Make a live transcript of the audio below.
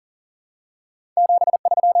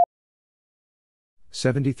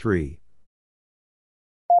73.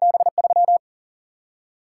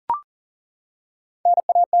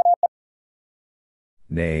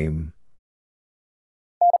 Name.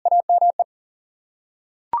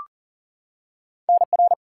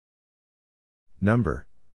 Number.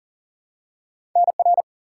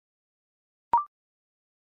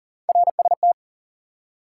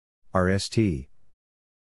 RST.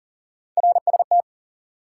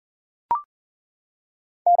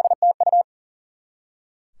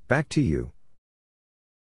 Back to you.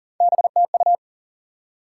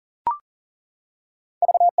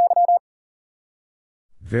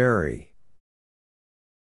 Very.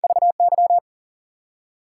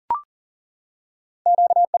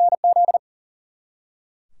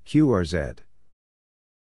 QRZ.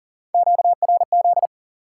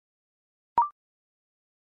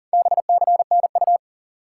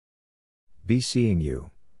 Be seeing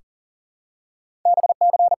you.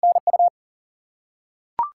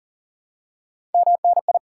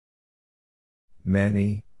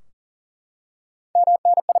 Many.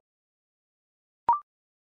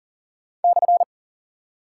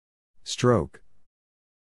 Stroke.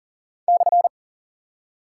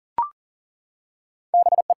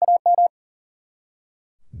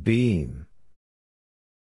 Beam.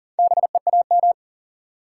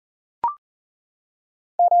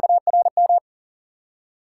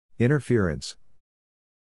 Interference.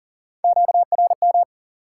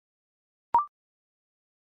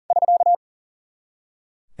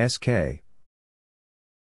 SK.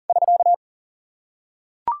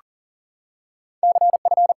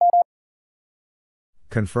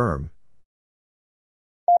 Confirm.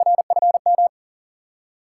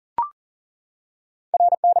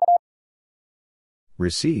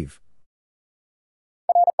 Receive.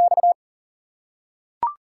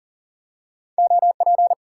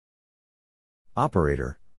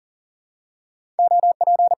 Operator.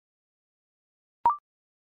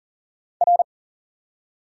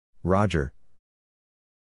 Roger.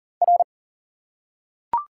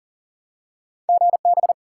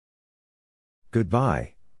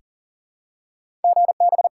 Goodbye.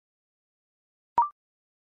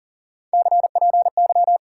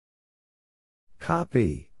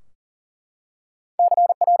 Copy.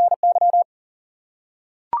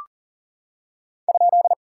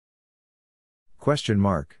 Question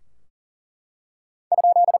mark.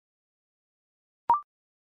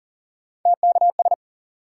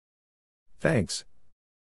 Thanks.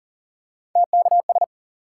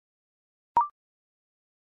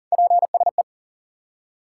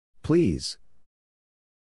 Please.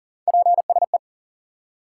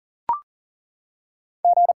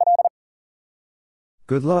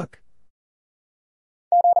 Good luck.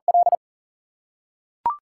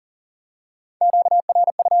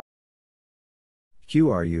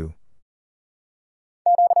 QRU.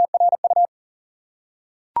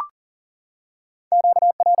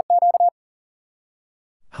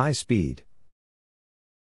 High speed.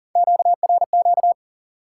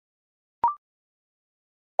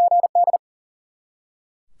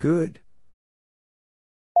 Good.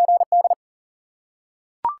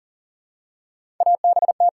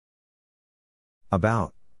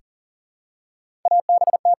 About.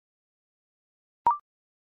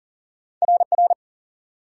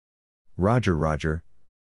 Roger, Roger.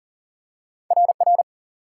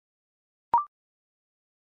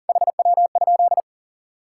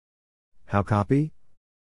 How copy?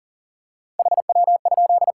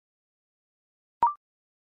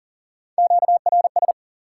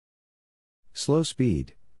 Slow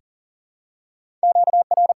speed.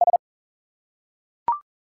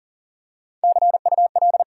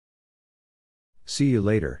 See you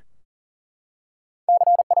later.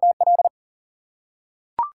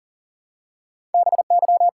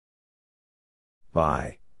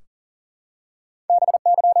 Bye.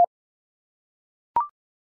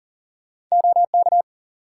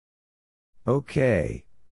 Okay.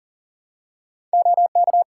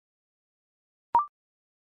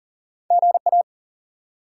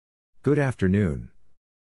 Good afternoon.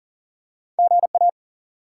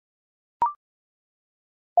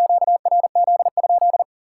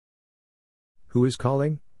 Who is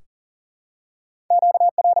calling?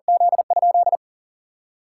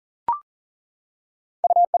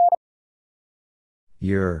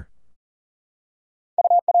 Your.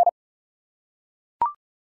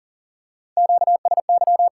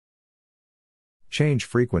 Change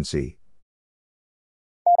frequency.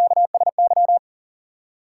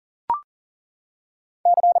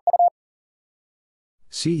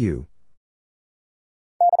 See you.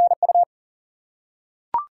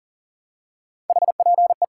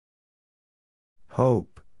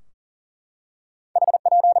 Hope.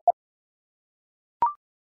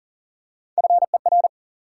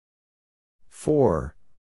 4.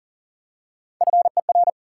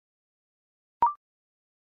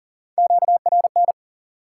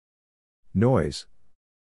 Noise.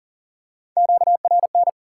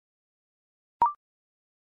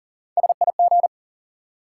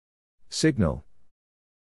 Signal.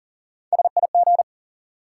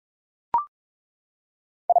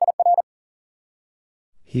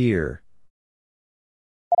 Here.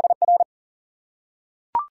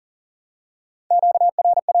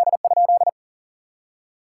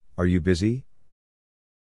 Are you busy?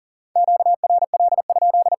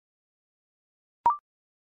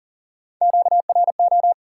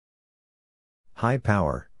 High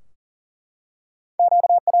power.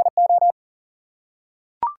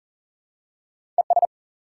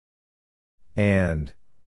 And.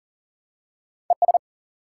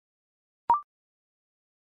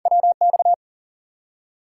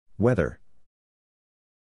 Weather.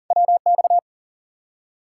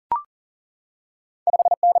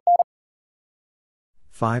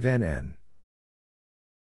 Five NN.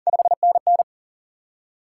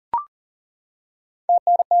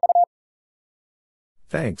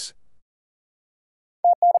 Thanks.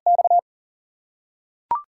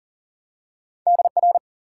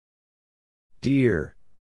 Dear.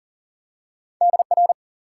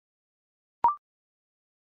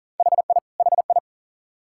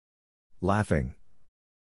 Laughing.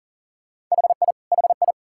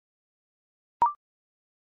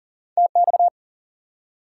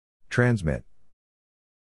 Transmit.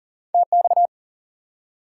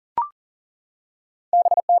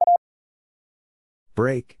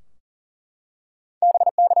 Break.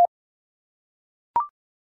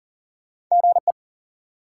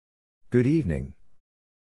 Good evening.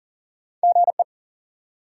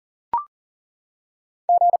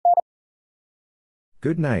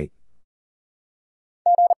 Good night.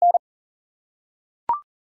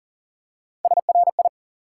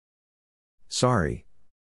 Sorry.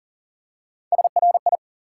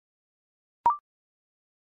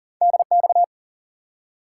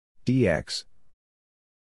 DX.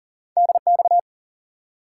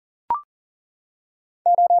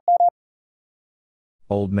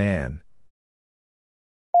 Old man.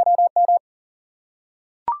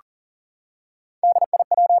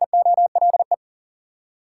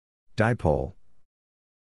 Dipole.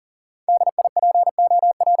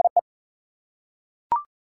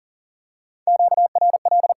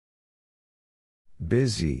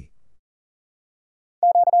 Busy.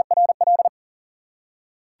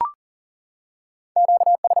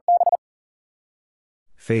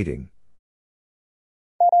 Fading.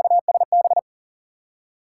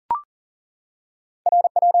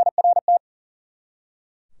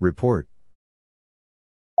 Report.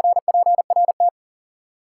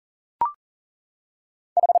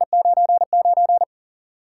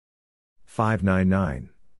 $5.99.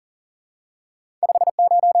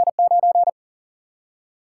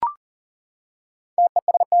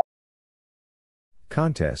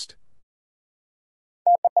 Contest.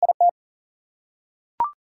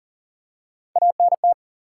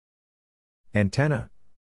 Antenna.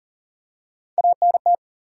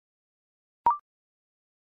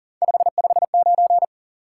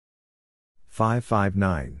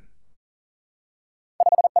 $5.59.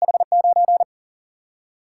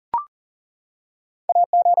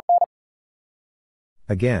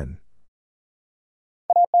 Again.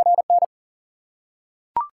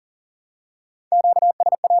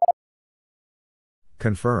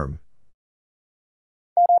 Confirm.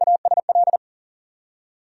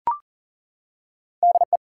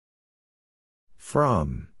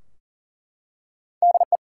 From.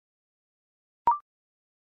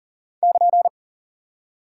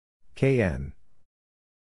 KN.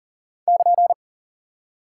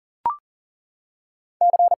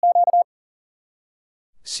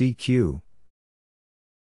 CQ.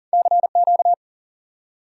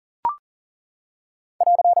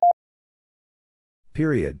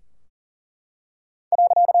 Period.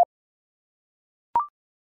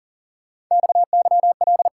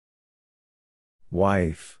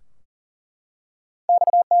 Wife.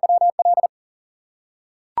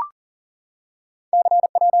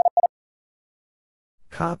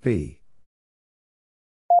 Copy.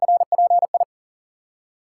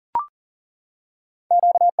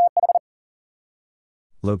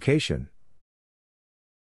 Location.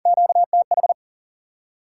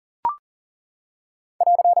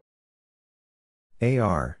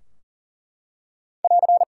 AR.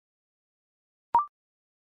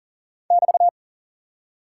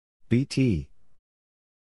 BT.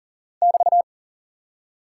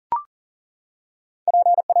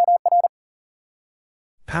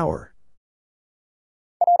 Power.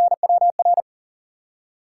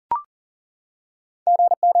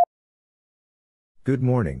 Good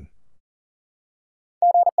morning.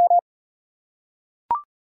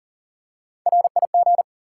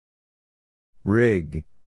 Rig.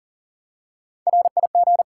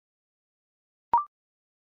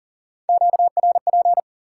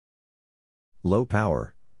 Low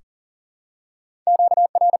power.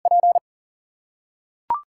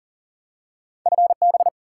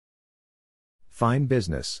 Fine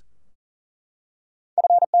business.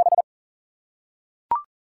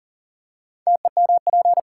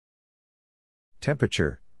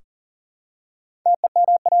 Temperature.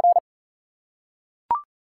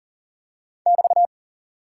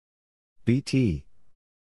 BT.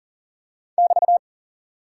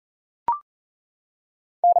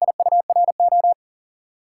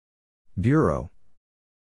 Bureau.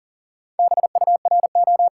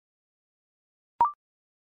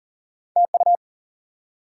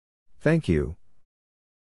 Thank you.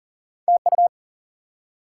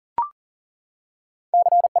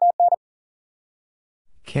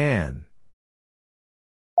 Can.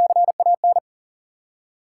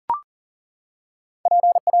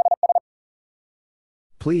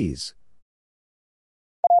 Please.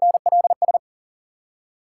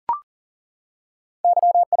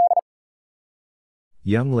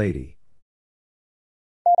 Young lady.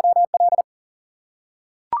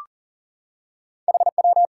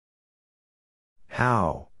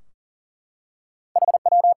 How?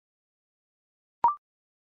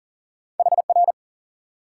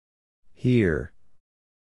 Here.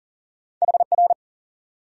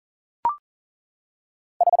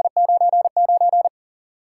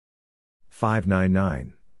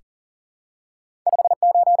 $5.99.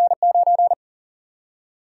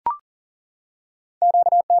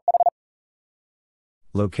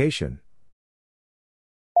 Location.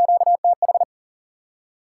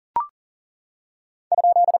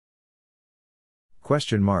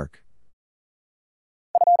 Question mark.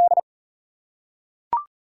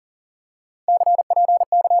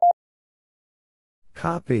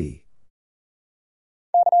 Copy.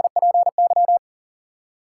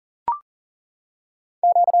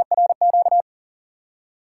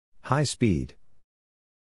 High speed.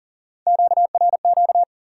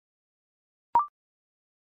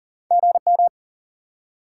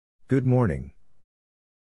 Good morning.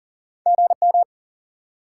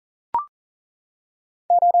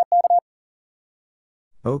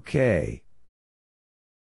 Okay.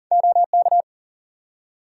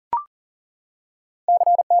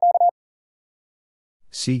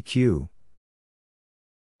 CQ.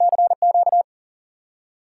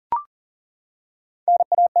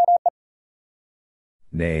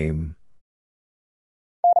 Name.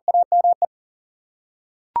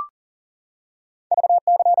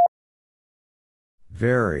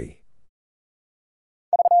 Very.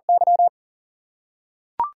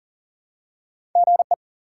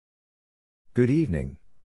 Good evening.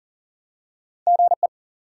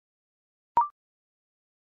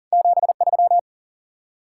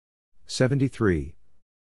 $73.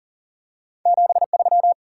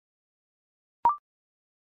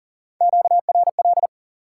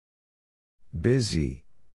 Busy.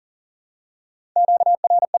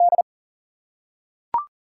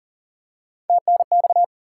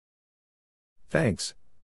 Thanks.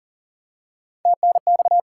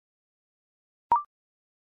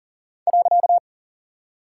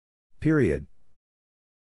 Period.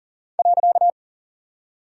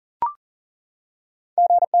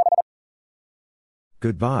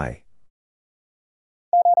 Goodbye.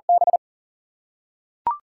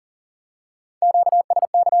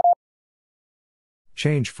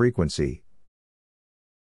 Change frequency.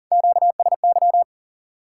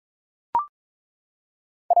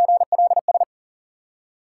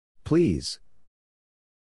 Please.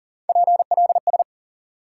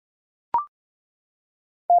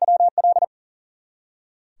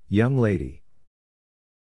 Young lady.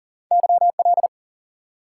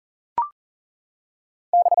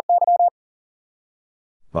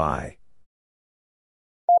 Bye.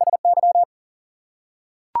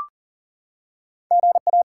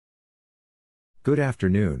 Good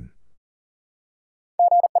afternoon.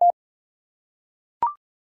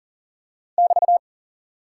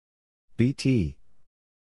 BT.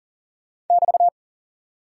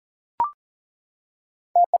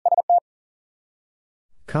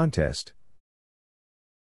 Contest.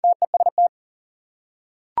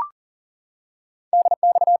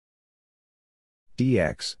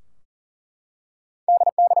 DX.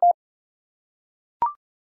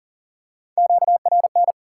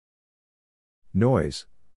 Noise.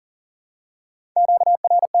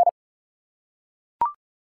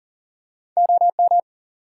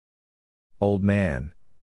 Old man.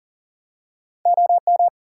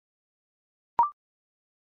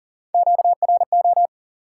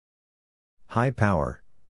 High power.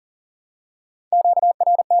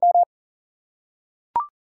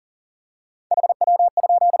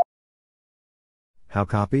 How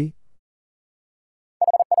copy?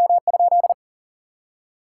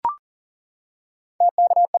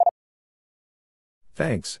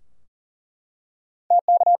 Thanks.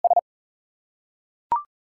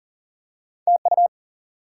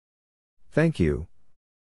 Thank you.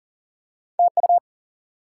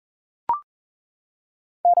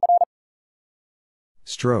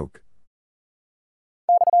 Stroke.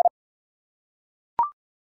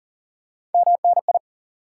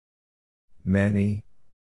 Many.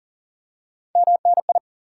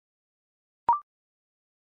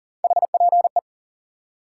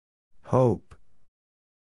 Hope.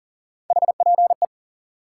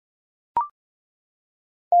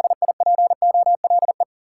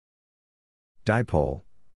 Dipole.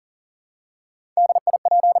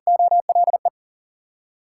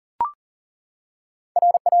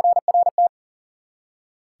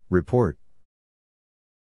 Report.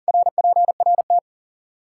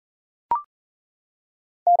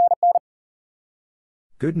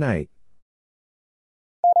 Good night.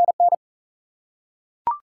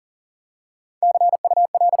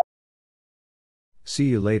 See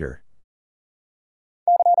you later.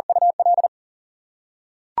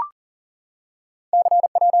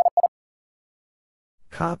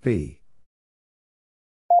 Copy.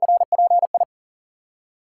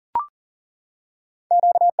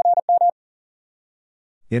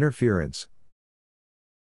 Interference.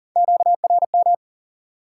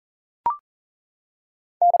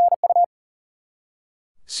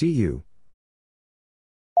 See you.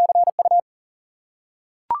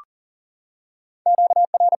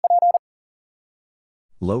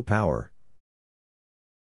 Low power.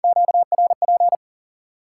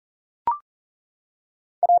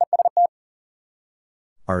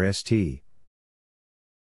 RST.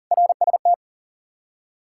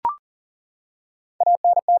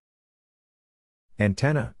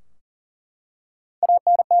 Antenna.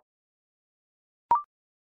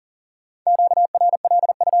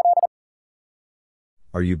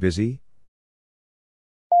 Are you busy?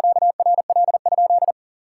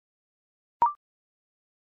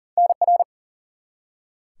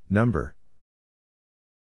 Number.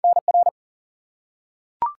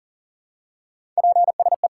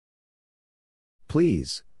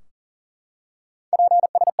 Please.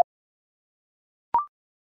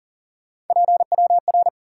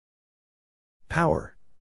 Power.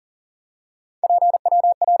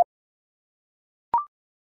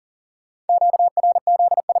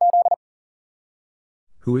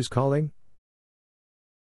 Who is calling?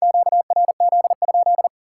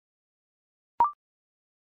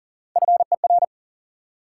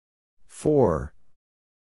 For.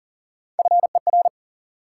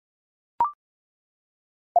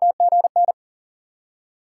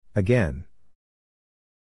 Again.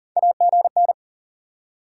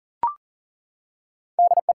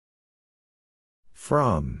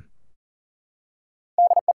 From.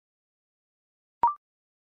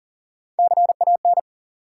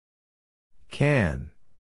 Can.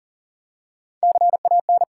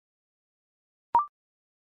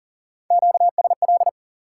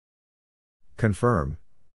 Confirm.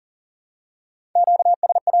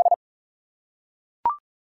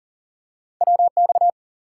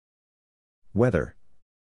 Weather.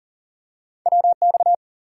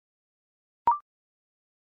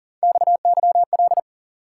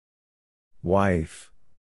 Wife.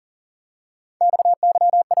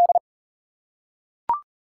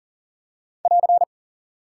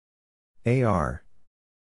 AR.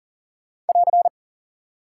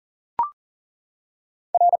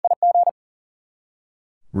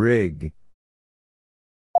 Rig.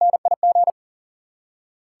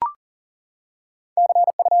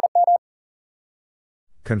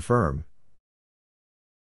 Confirm.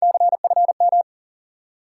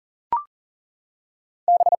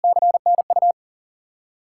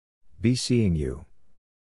 Be seeing you.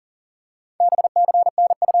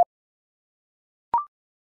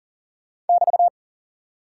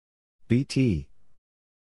 BT.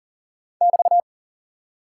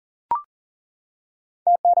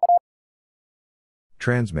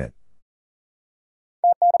 Transmit.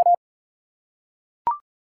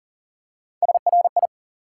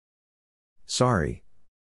 Sorry.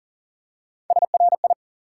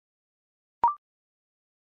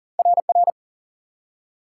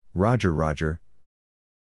 Roger, Roger.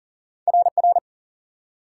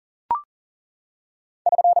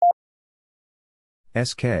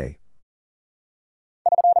 SK.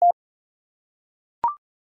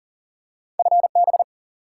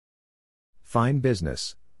 Fine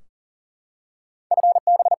business.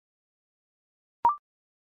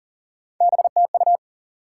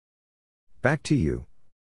 Back to you.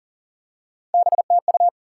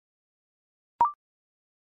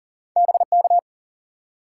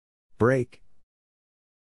 Break.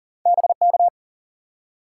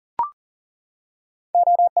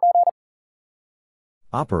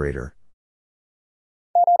 Operator.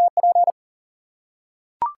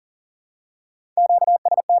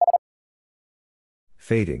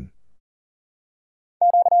 Fading.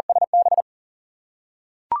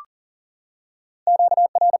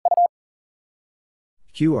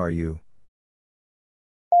 QRU.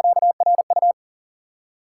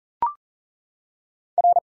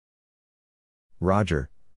 Roger.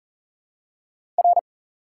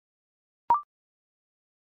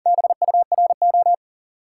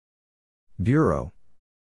 Bureau.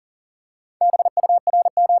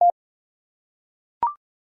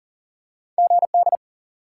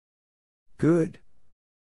 Good.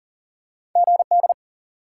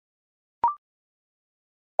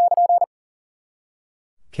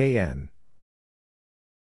 KN.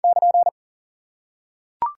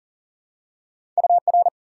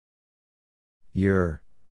 Your.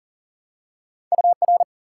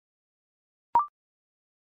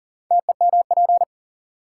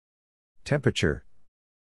 Temperature.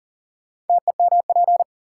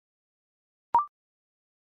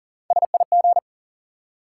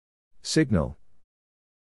 Signal.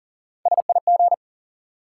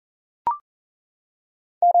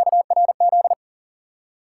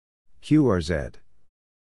 QRZ.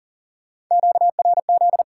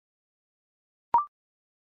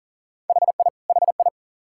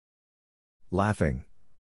 Laughing.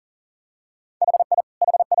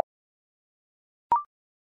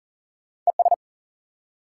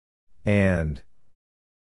 And.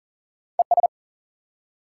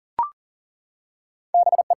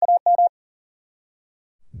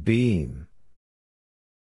 Beam.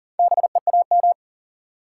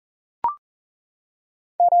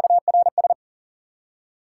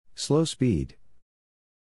 Slow speed.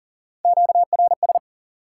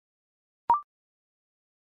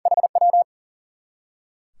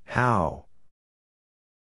 How?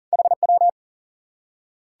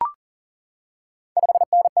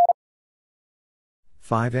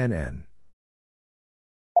 Five NN.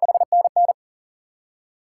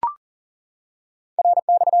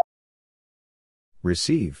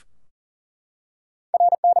 Receive.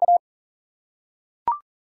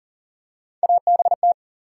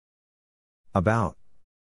 About.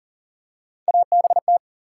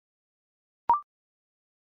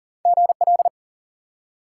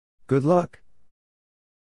 Good luck.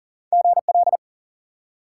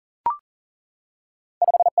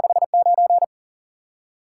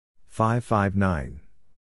 Five 559.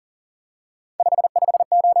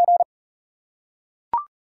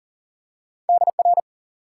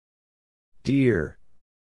 Dear.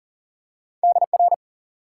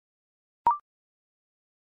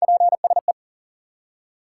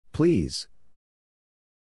 Please.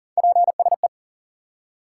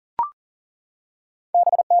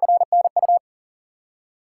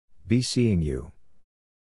 Be seeing you.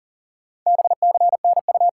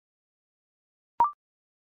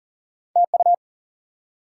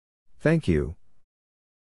 Thank you.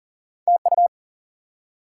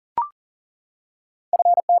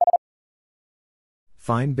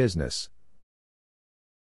 Fine business.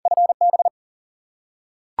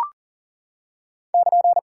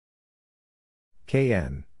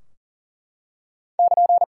 KN.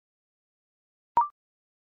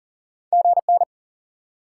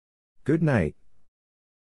 Good night.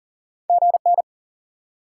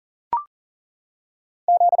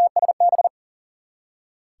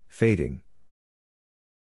 Fading.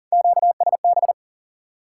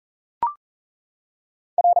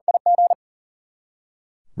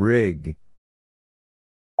 Rig.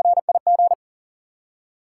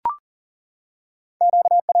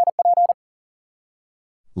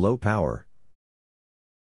 Low power.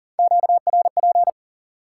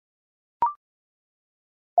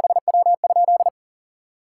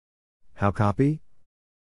 How copy?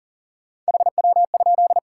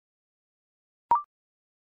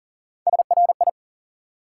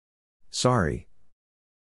 Sorry.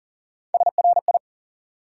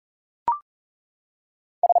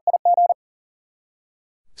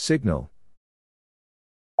 Signal.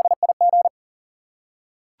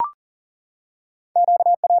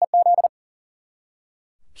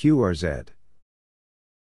 QRZ.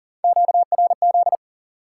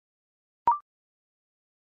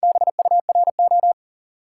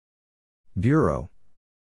 Bureau.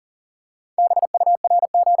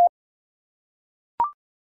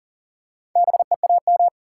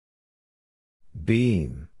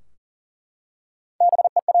 Beam.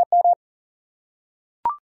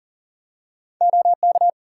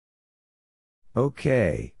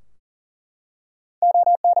 Okay.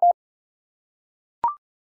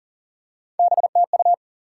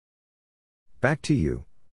 Back to you.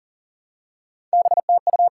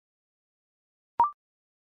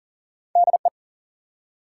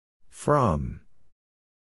 From.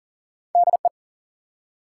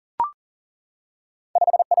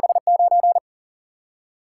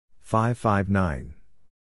 Five 559.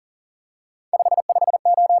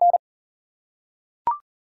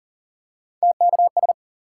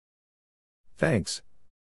 Thanks.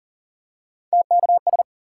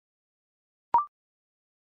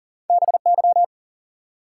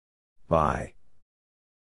 Bye.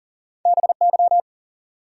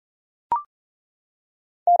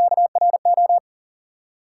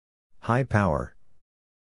 High power.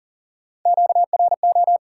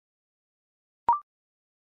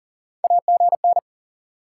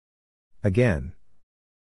 Again.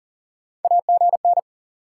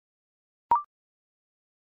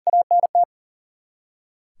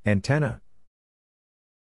 Antenna.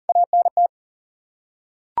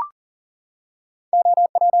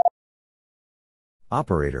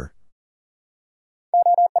 Operator.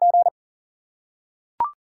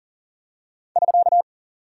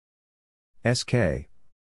 SK.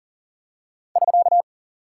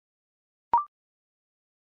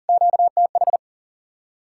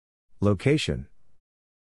 Location.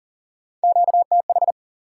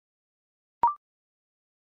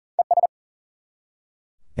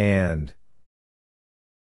 And.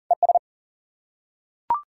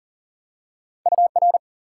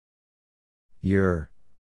 Your.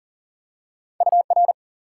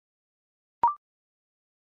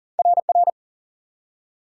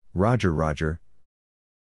 Roger, Roger.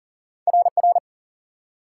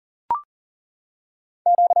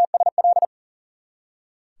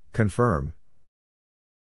 Confirm.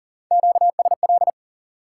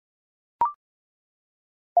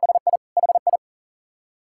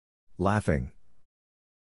 Laughing.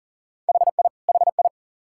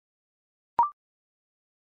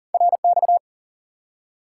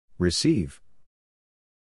 Receive.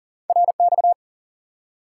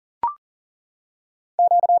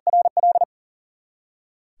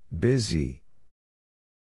 Busy.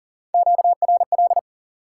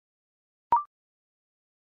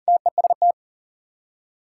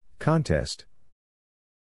 Contest.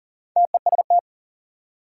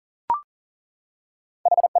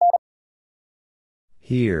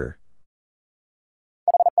 Here.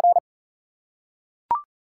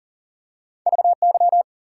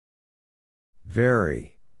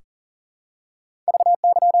 Very.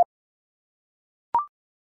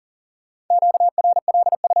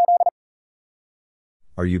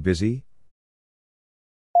 Are you busy?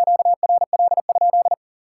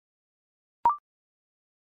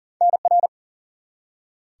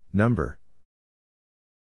 Number.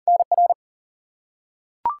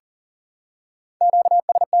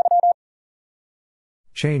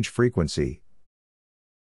 Change frequency.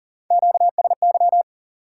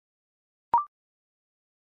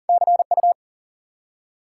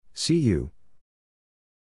 See you.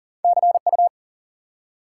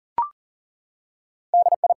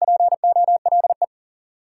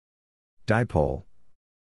 Dipole.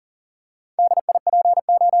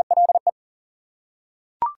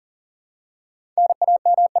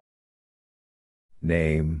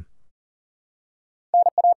 Name.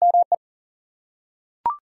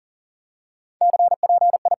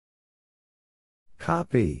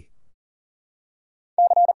 Copy.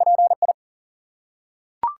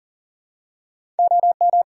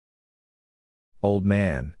 Old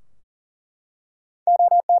man.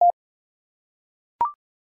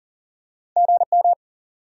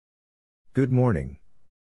 Good morning.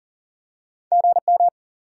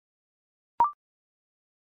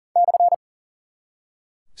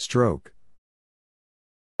 Stroke.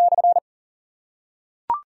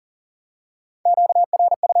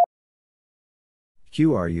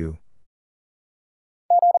 QRU.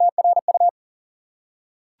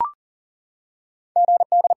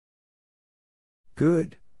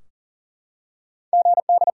 Good.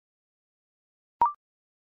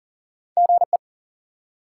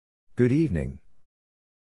 Good evening.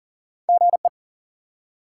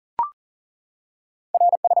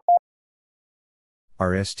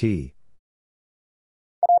 RST.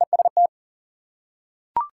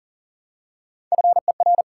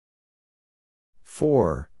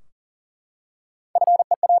 For.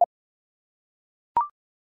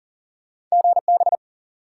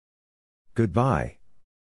 Goodbye.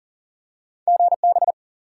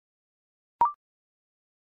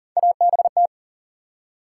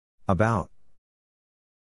 About.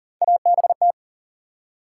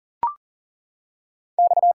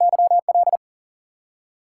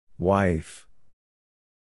 Wife.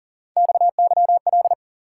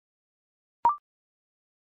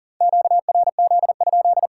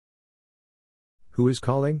 Who is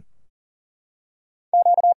calling?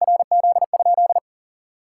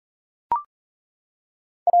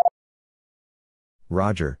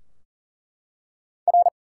 Roger.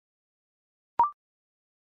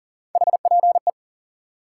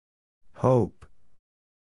 Hope.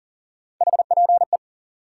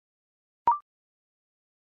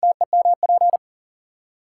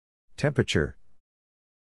 Temperature.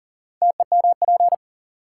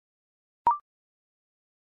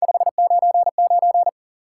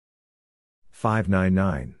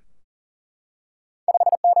 $5.99.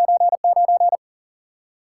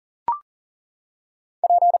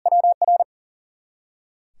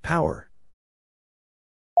 Power.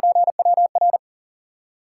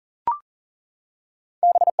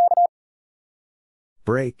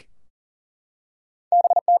 Break.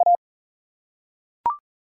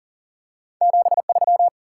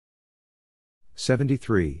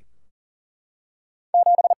 $73.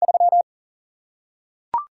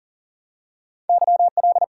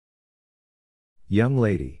 Young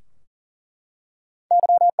lady.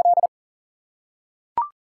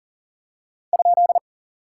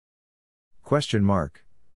 Question mark.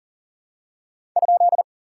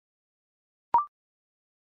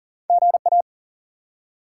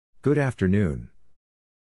 Good afternoon.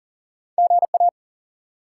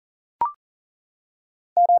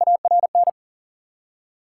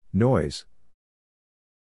 Noise.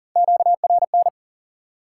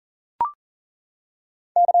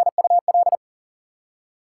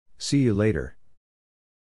 See you later.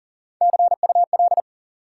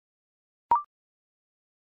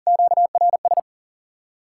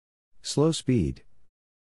 Slow speed.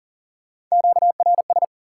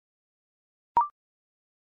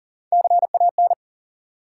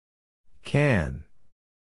 Can.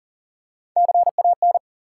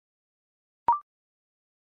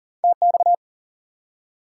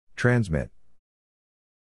 Transmit.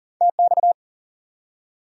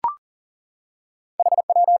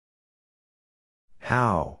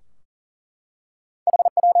 How.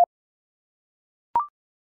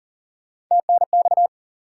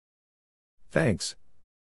 Thanks.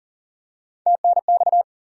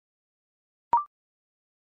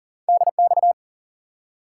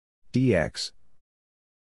 DX.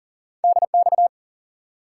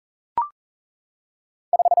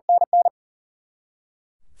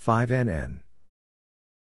 $5NN.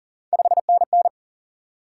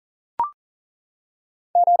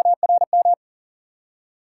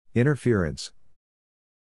 Interference.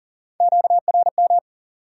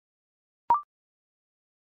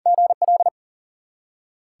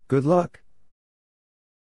 Good luck.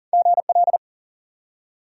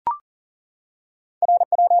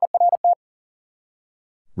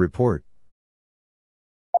 Report.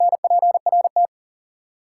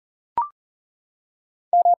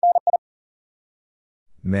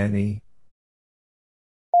 Many.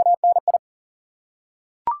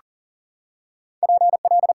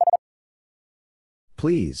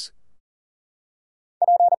 Please.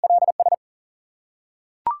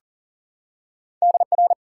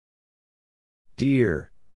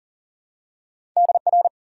 Dear.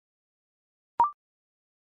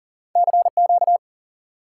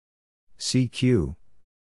 CQ.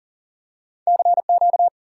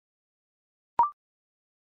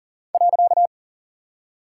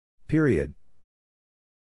 Period.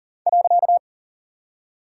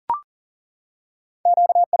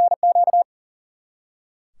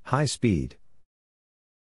 High speed.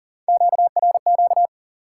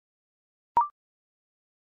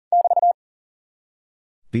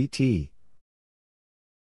 BT.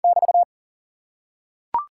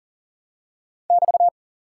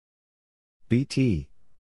 BT.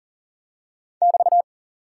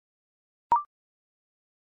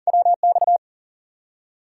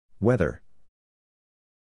 Weather.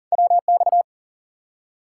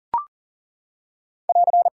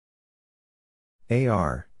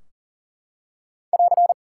 AR.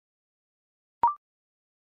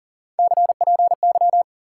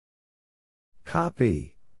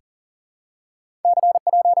 Copy.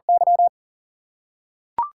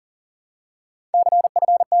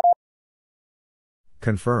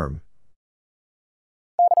 Confirm.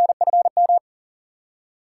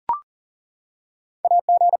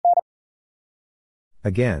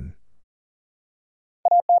 Again.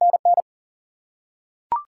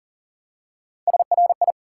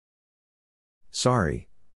 Sorry.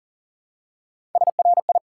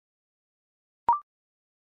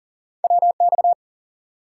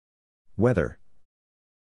 Weather.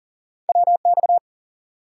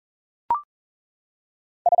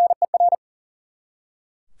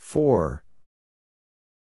 4.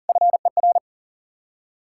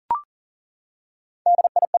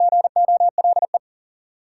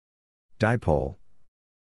 Dipole.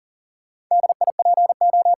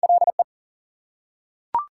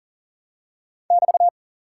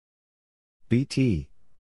 BT.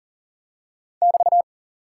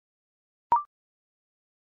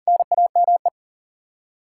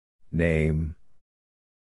 Name.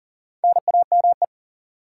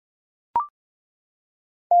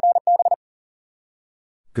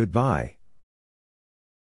 Goodbye.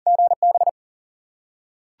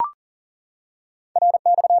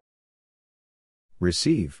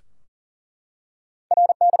 Receive.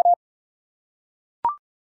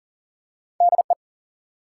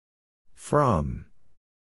 From.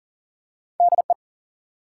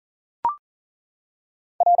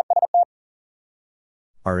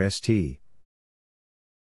 RST.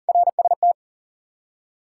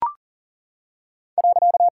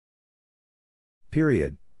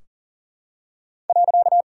 Period.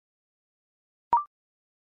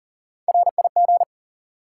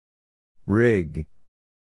 Rig.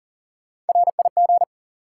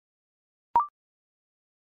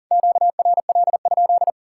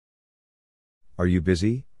 Are you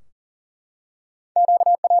busy?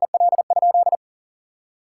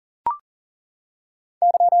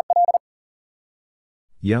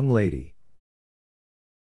 Young lady.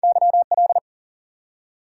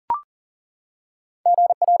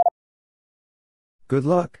 Good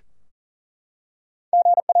luck.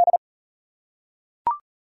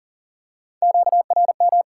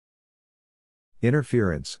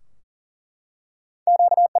 Interference.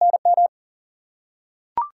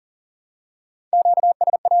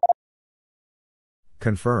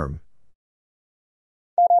 Confirm.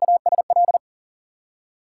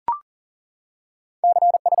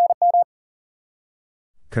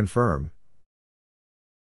 Confirm.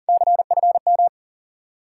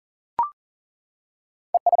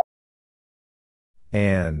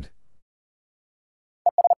 And.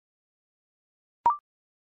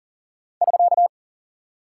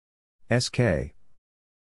 SK.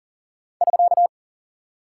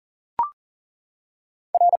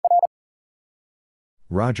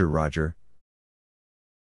 Roger, Roger.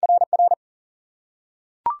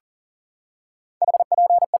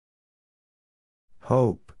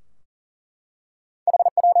 Hope.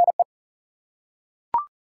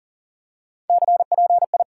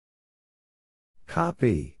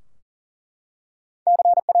 Copy.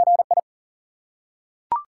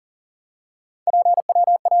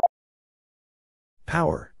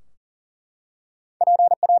 Power.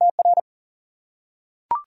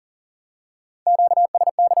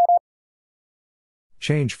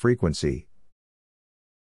 Change frequency.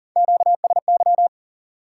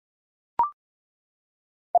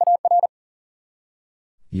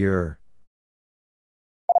 Your.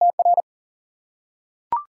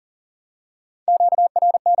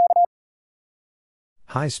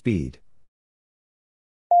 High speed.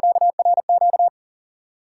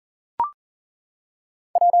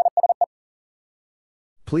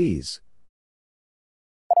 Please.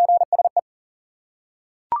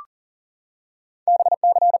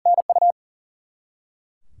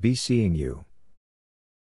 Be seeing you.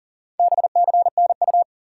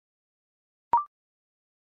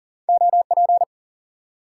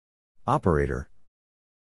 Operator.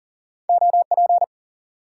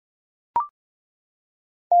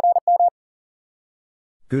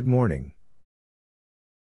 Good morning.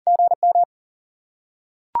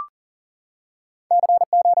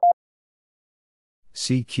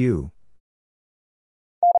 CQ.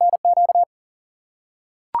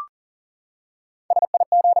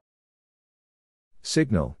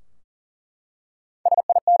 Signal.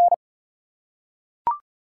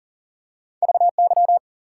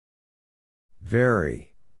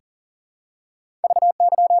 Very.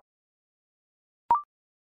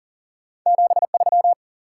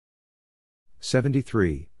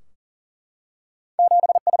 $73.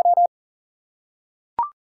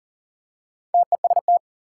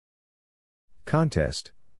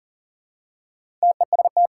 Contest.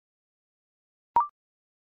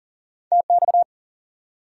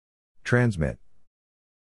 Transmit.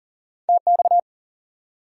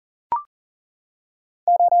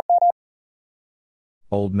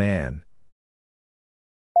 Old man.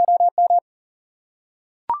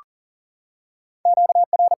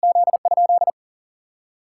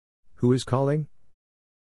 Who is calling?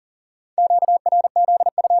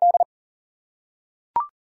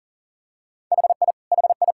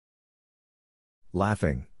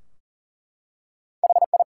 Laughing.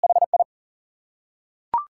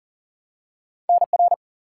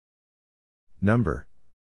 Number.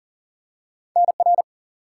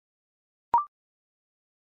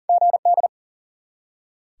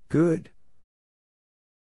 Good.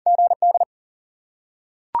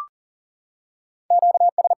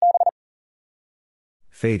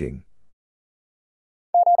 Fading.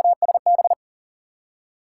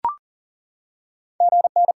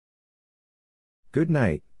 Good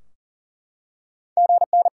night.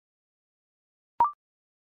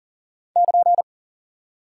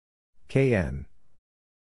 KN.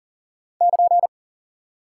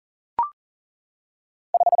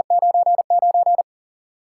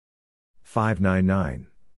 $5.99.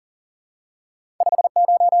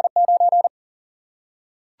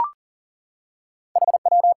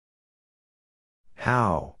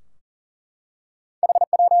 How?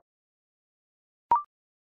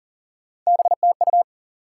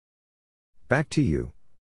 Back to you.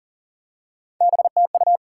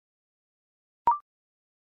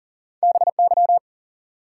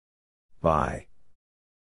 Bye.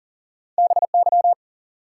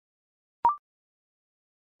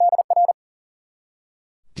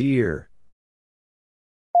 Dear.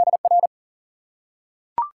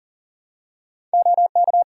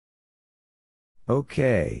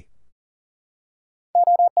 Okay.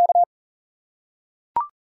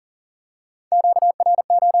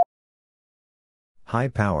 High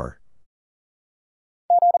power.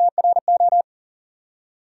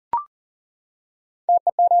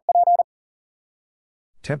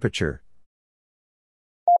 Temperature.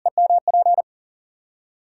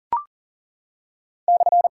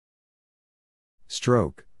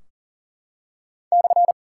 Stroke.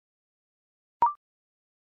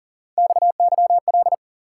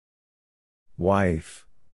 Wife.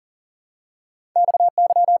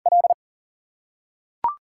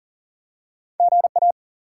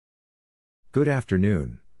 Good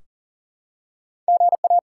afternoon.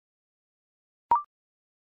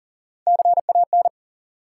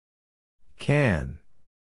 Can.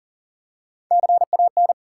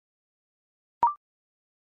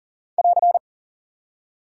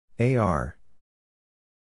 AR.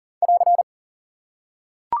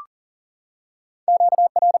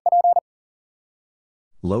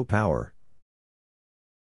 Low power.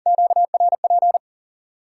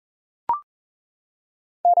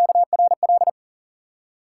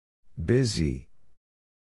 Busy.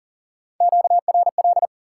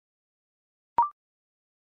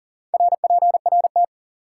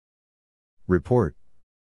 Report.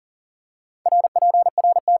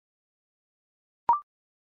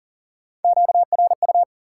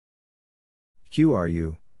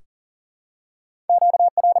 QRU.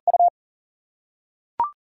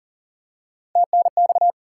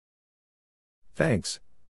 Thanks.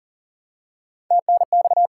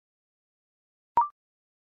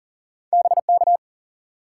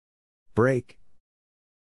 Break.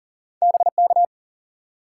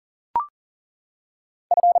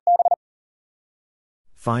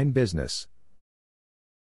 Fine business.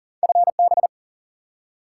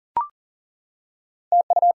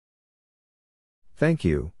 Thank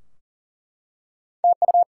you.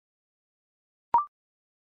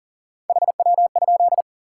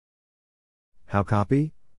 How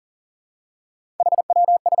copy?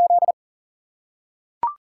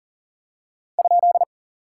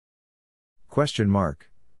 Question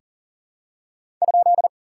mark.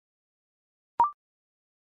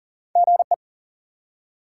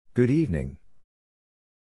 Good evening.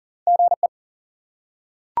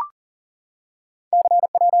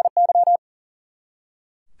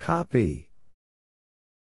 Copy.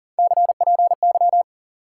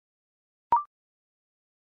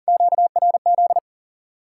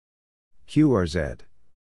 QRZ.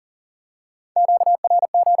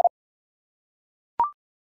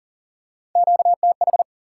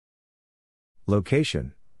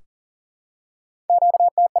 Location.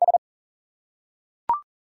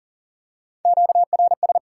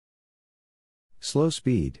 Slow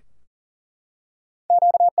speed.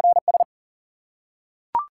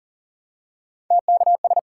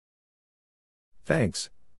 Thanks.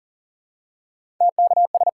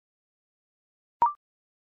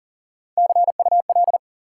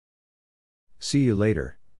 See you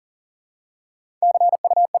later.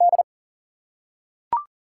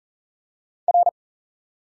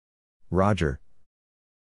 Roger.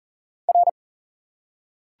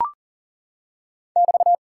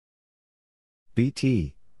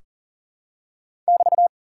 BT.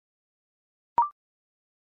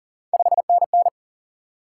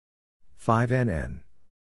 $5NN.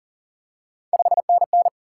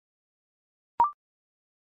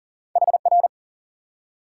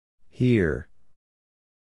 Here.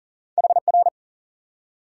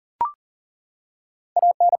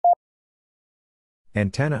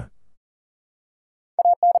 Antenna.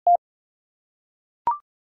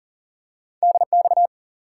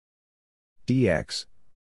 DX.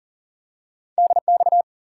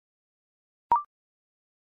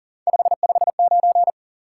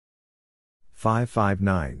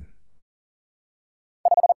 559.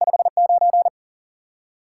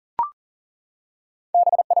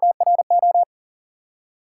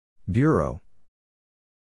 Bureau.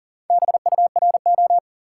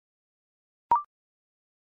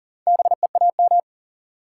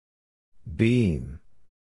 Beam.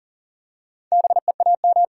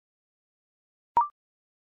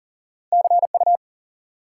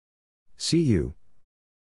 See you.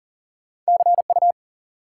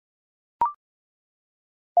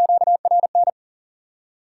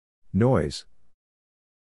 Noise.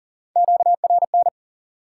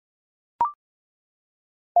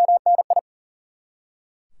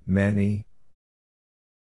 Many.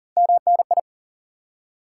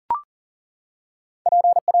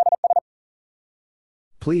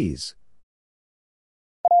 Please.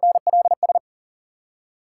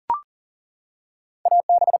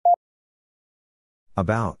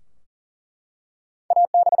 About.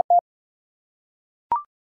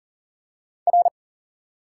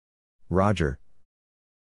 Roger.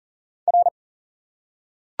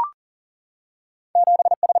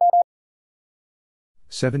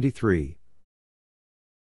 $73.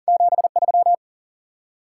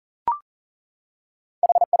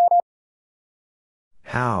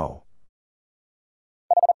 How?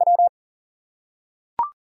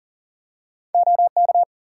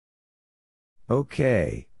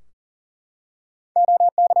 Okay.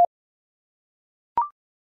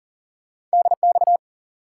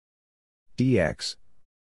 DX.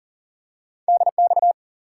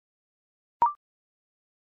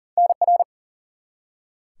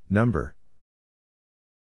 Number.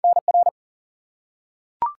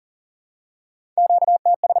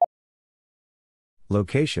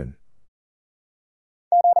 Location.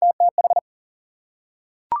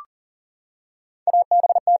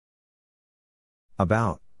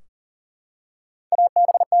 About.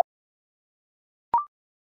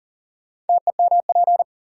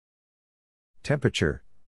 Temperature.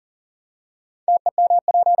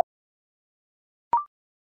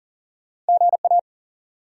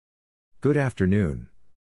 Good afternoon.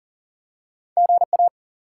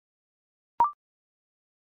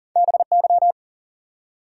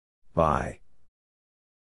 Bye.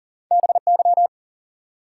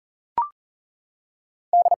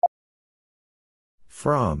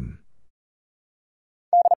 From.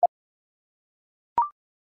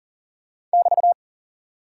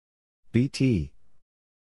 BT.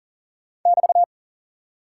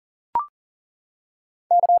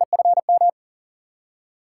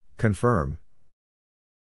 Confirm.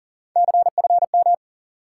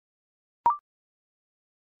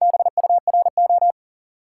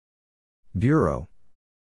 Bureau.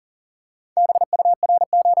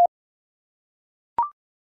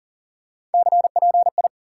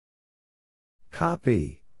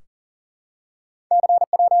 Copy.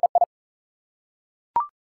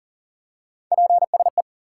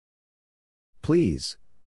 Please.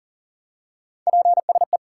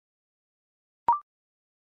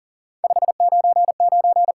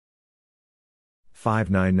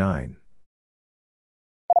 $599.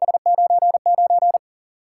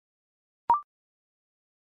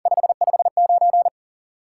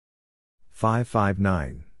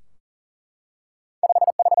 559.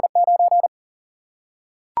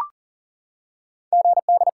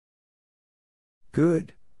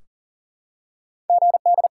 Good.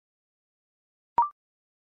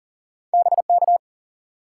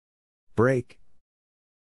 Break.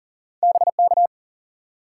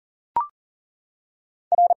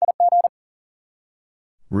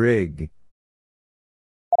 Rig.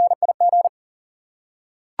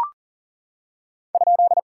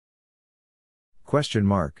 Question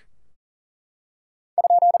mark.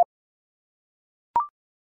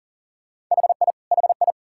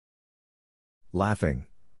 Laughing.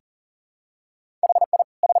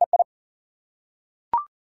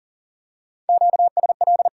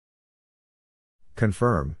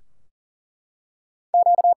 Confirm.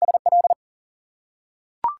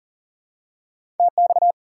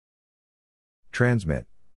 Transmit.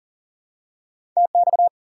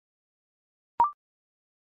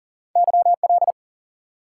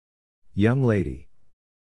 Young lady.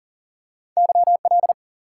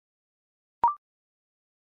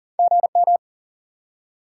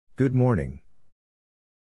 Good morning.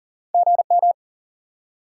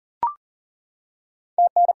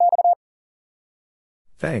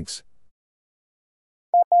 Thanks.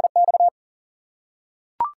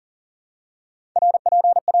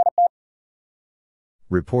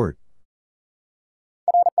 Report.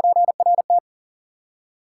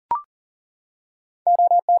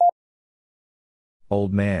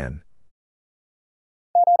 Old man.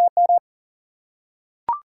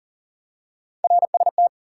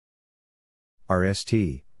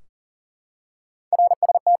 RST.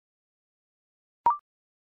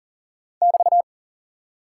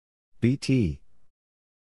 BT.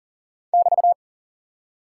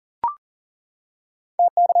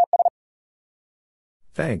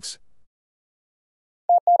 Thanks.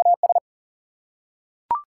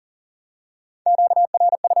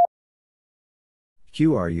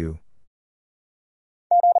 QRU.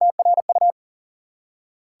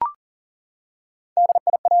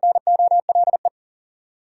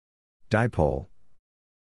 Dipole.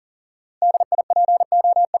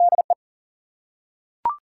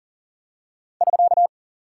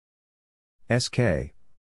 SK.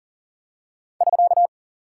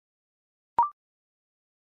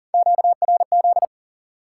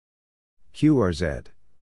 QRZ.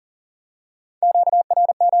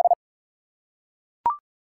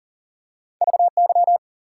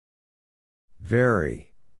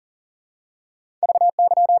 Very.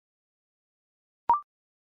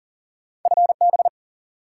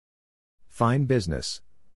 Fine business.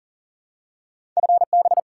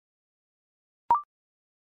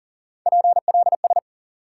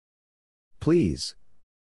 Please.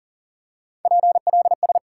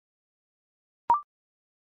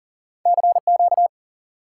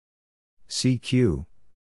 CQ.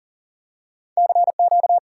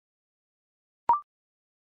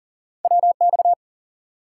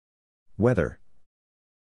 Weather.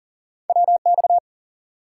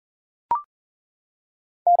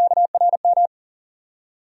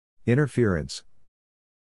 Interference.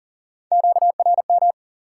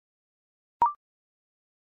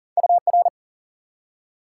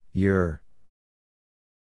 Your.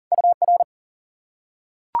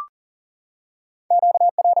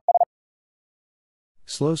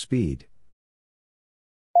 Slow speed.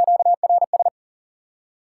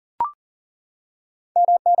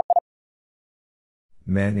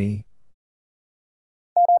 Many.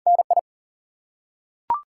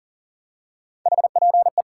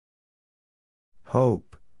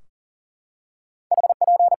 Hope.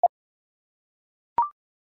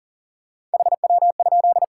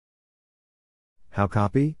 How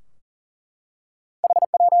copy?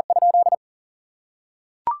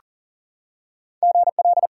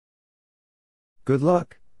 Good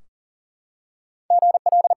luck.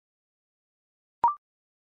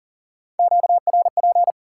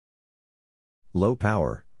 Low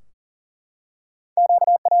power.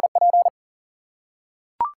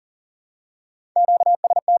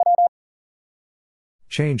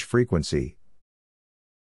 Change frequency.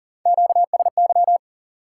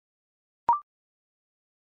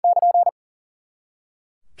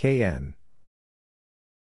 KN.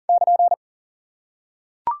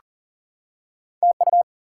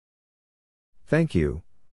 Thank you.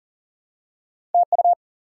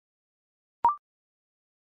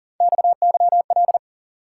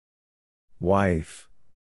 Wife.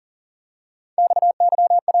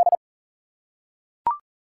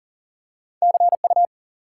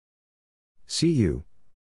 See you.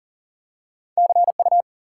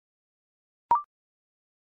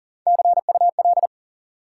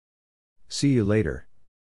 See you later.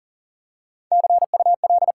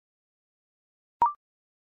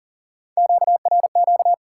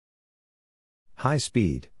 High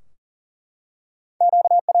speed.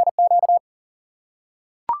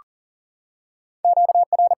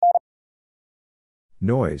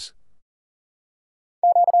 Noise.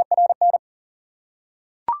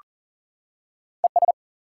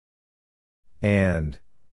 And.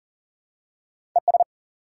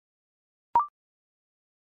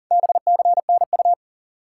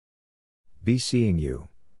 Be seeing you.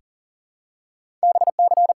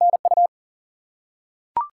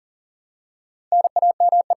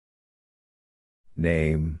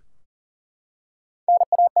 Name.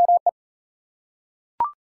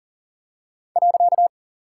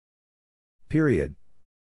 Period.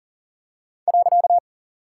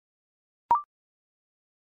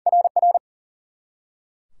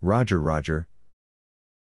 Roger, Roger.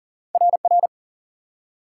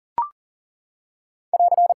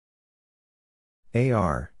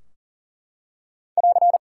 AR.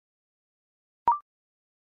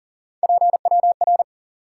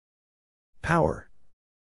 Power.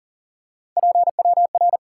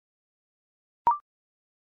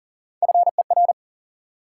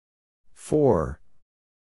 For.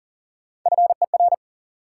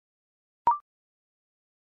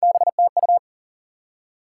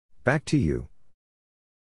 Back to you.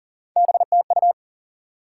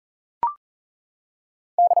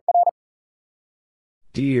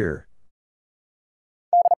 Dear.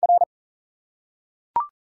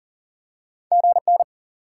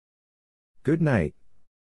 Good night.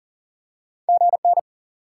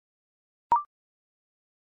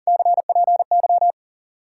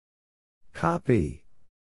 Copy.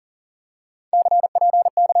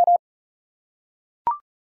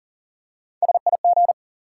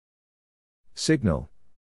 Signal.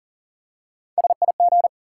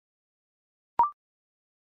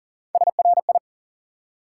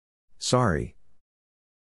 Sorry.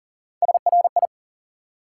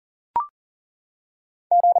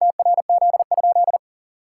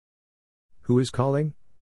 Who is calling?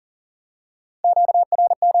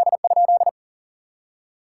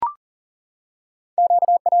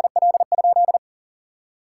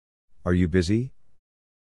 Are you busy?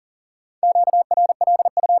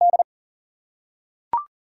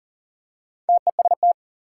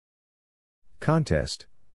 Contest.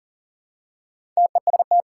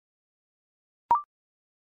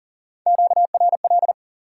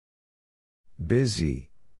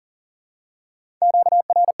 Busy.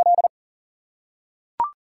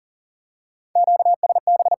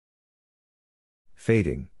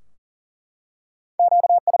 Fading.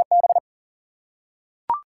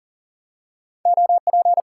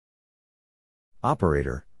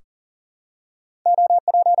 Operator.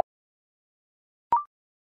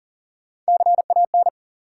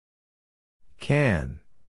 Can.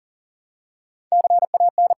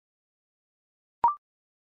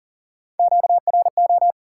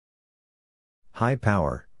 High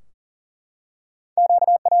power.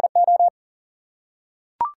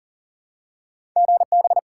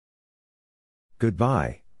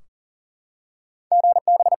 Goodbye.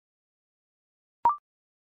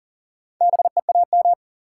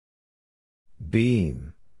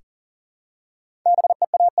 Beam.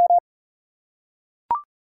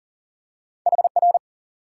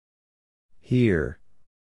 Here.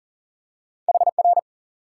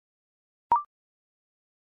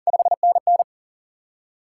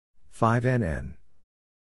 Five NN.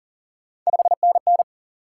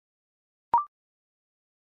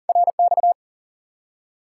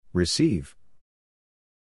 Receive.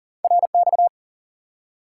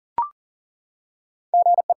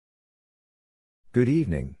 Good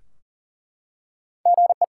evening.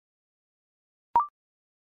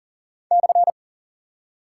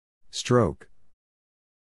 Stroke.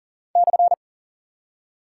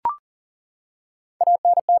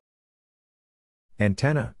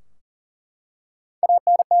 Antenna.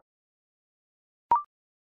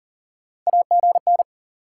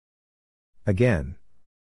 Again.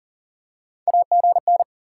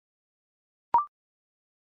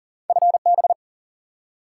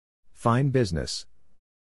 Fine business.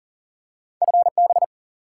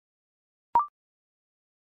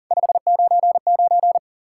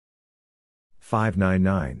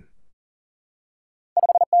 $5.99.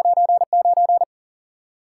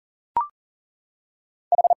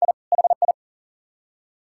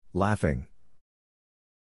 Laughing.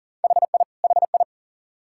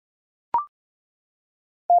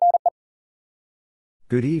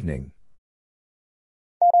 Good evening.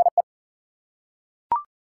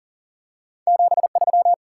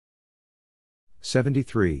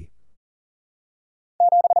 $73.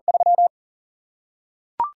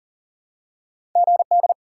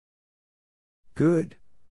 Good.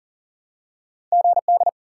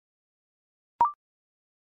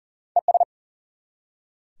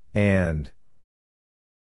 And.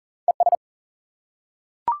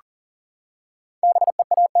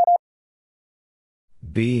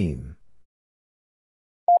 Beam.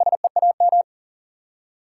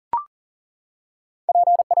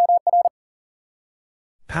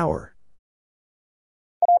 Power.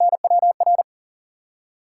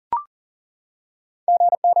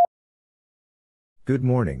 Good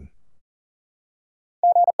morning.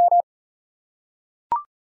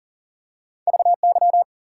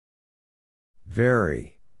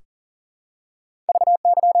 Very.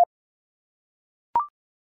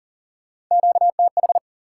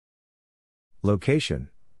 Location.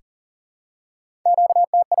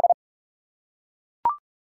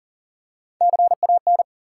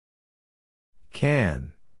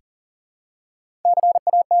 Can.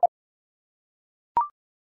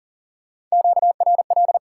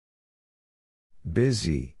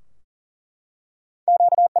 Busy.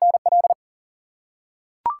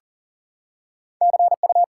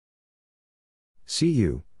 See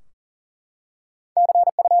you.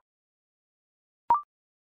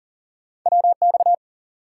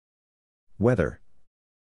 Weather.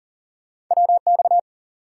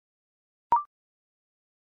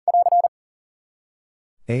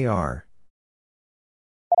 AR.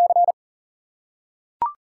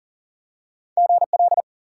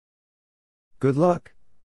 Good luck.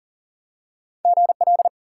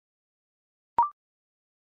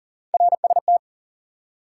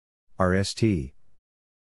 RST.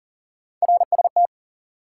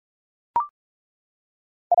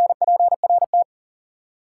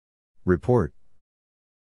 Report.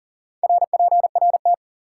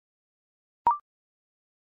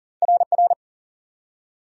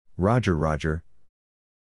 Roger, Roger.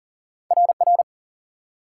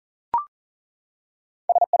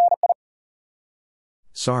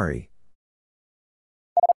 Sorry.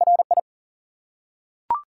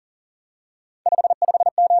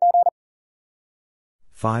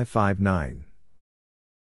 Five 559.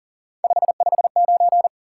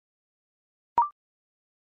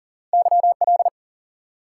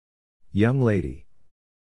 Young lady.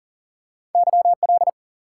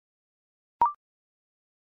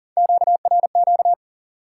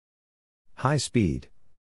 High speed.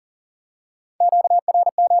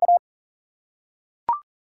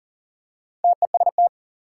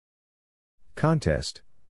 Contest.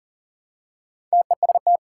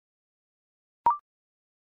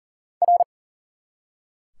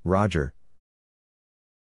 Roger.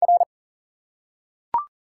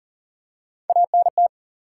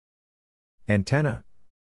 Antenna.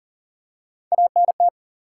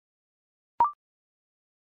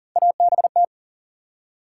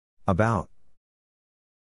 About.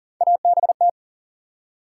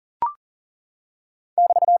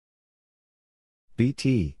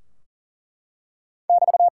 BT.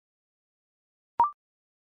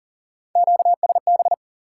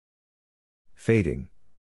 Fading.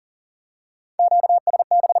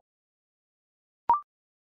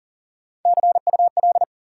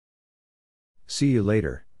 See you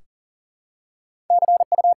later.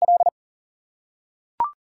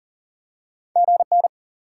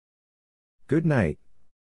 Good night.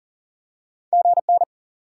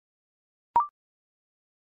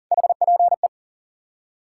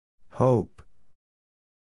 Hope.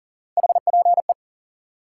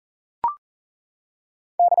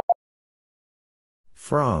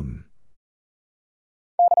 From.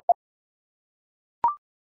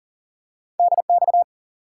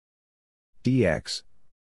 DX.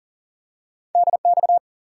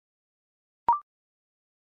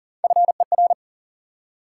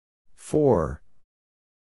 For.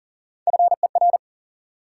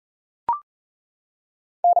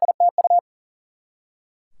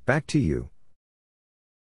 Back to you.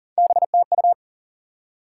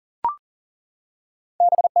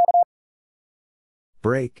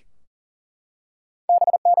 Break.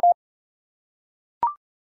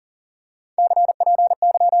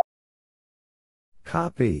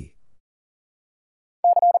 Copy.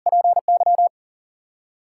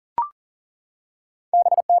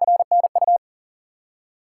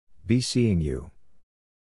 Be seeing you.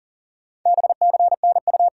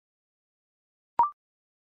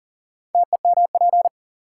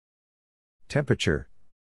 Temperature.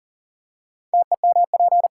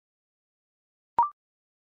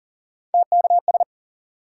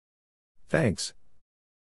 Thanks.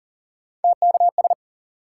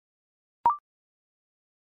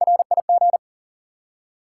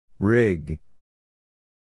 Rig.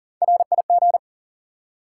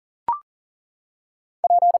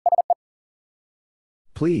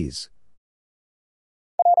 Please.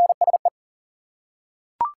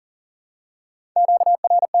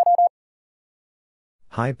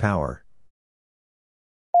 High power.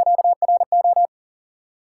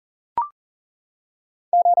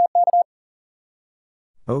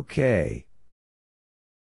 Okay.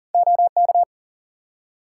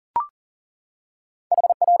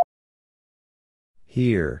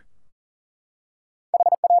 Here.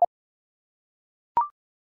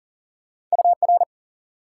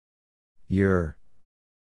 Your.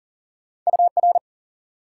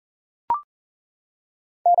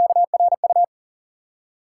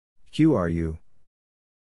 QRU.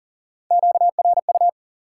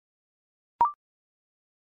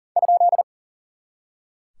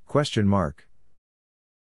 Question mark.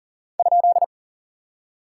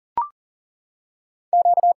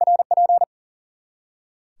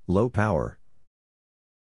 Low power.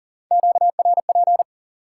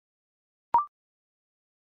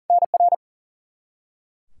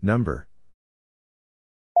 Number.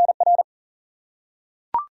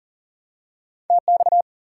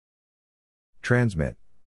 Transmit.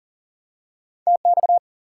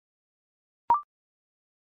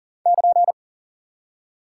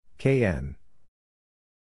 KN.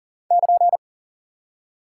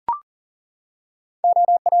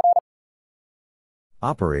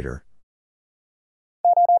 Operator.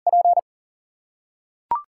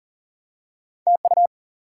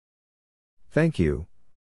 Thank you.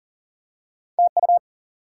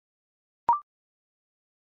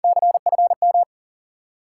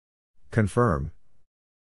 Confirm.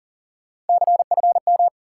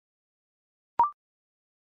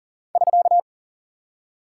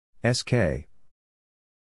 SK.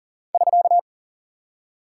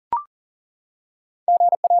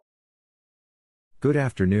 Good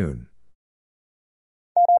afternoon.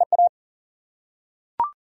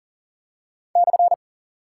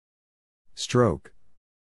 Stroke.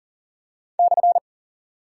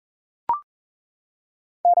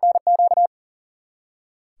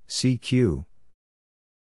 CQ.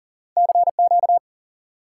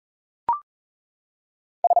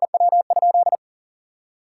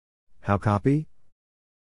 How copy?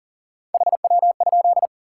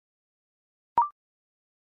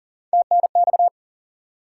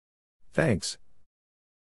 Thanks.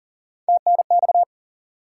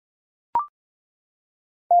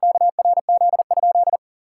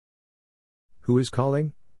 Who is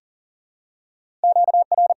calling?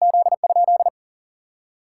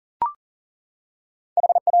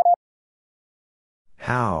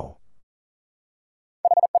 How?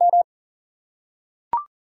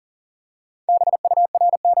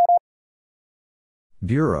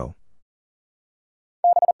 Bureau.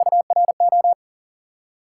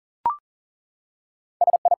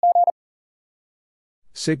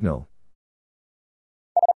 Signal.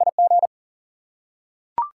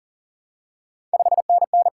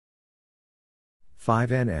 Five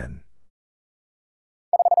NN.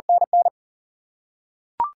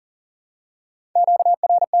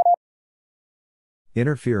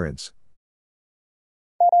 Interference.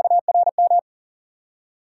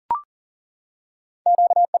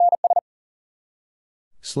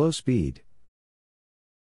 Slow speed.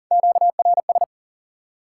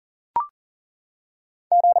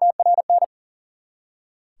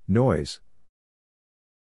 Noise.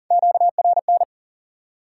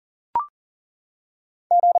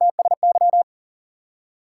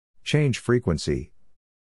 Change frequency.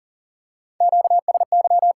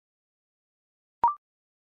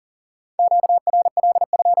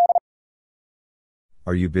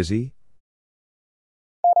 Are you busy?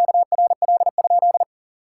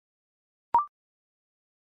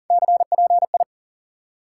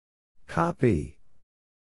 Copy.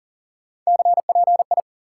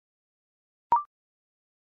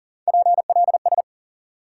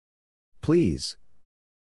 Please.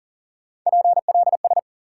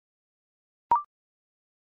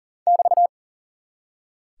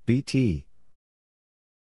 BT.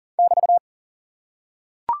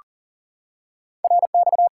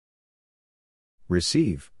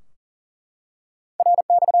 Receive.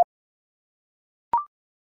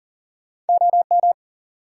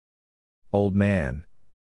 Old man.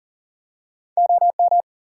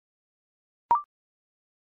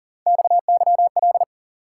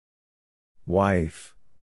 Wife.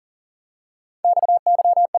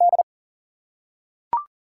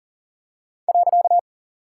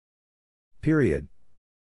 Period.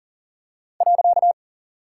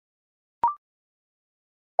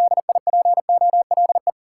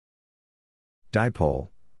 Dipole.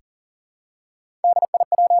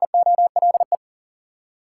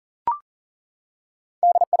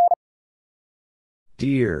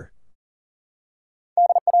 Dear.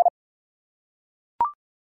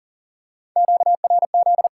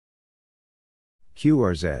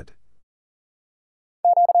 QRZ.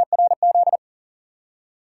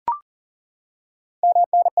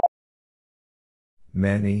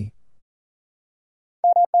 Many.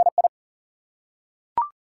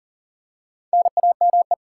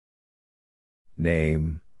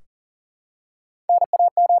 Name.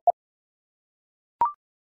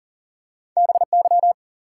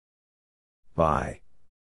 By.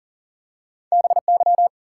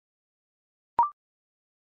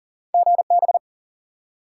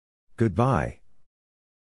 Goodbye.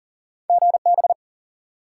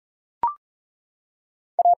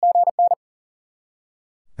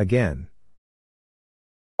 Again.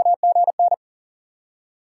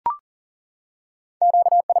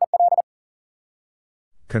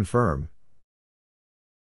 Confirm.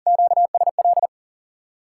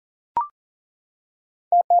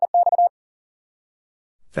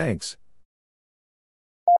 Thanks.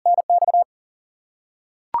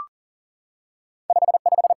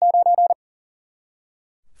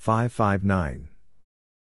 559.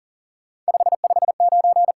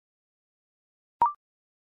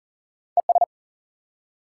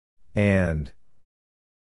 And.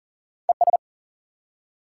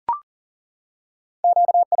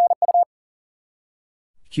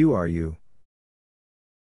 QRU.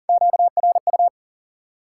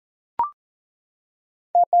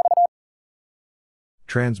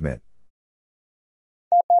 Transmit.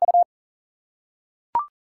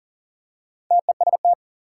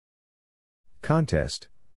 Contest.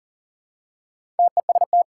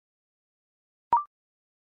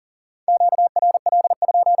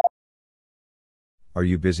 Are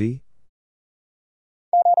you busy?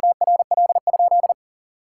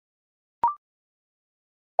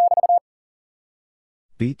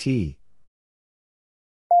 BT.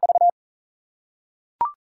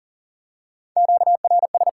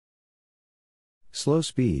 Slow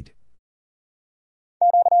speed.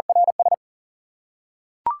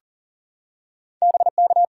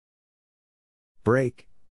 Break.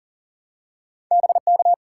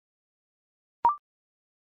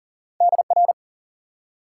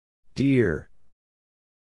 Dear.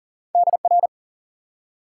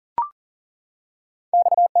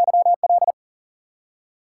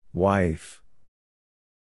 Wife.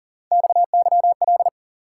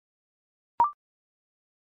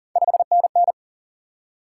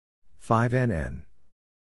 Five NN.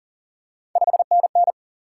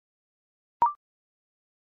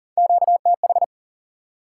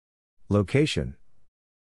 Location.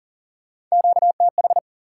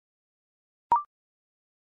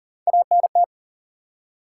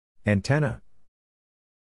 Antenna.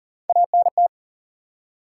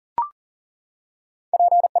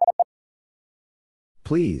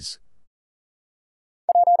 Please.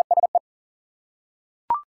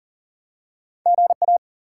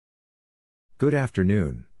 Good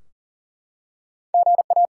afternoon.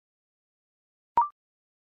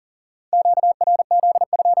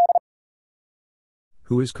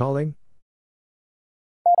 Who is calling?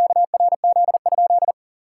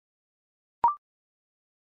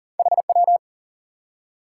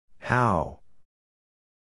 How?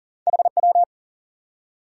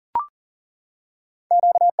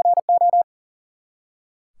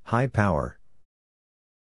 High power.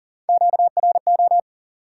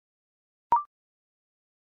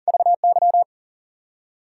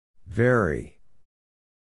 Very.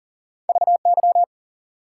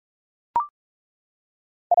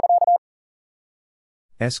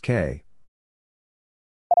 SK.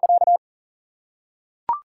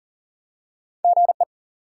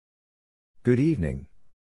 Good evening.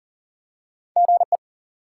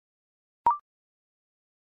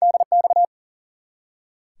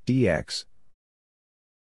 DX.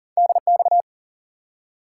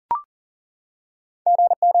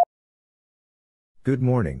 Good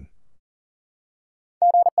morning.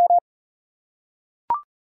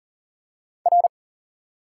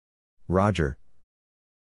 Roger.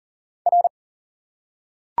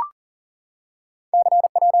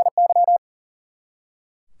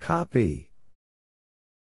 Copy.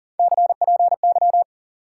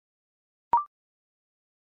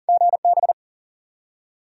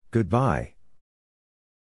 Goodbye.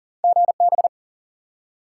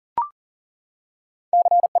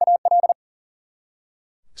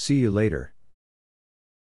 See you later.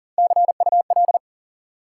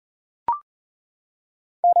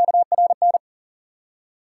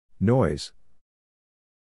 Noise.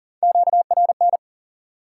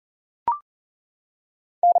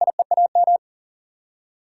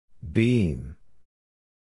 Beam.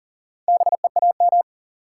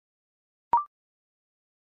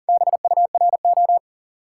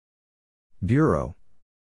 Bureau.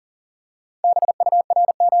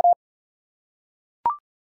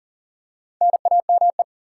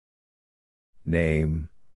 Name.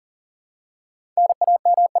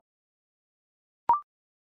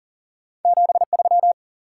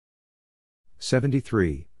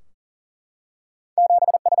 $73.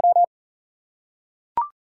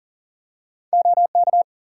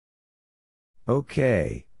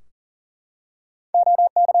 Okay.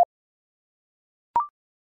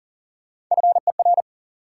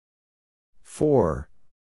 Four.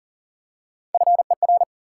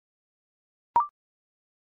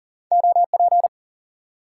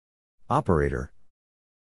 Operator.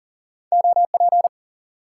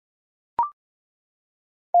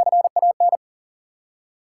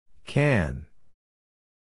 Can.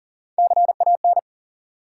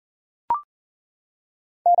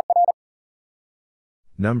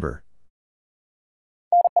 Number.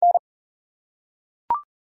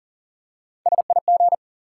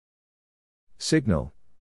 Signal.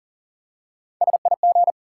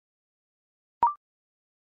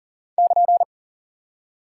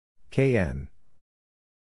 KN.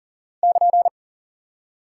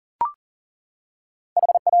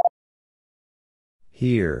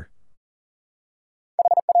 Here.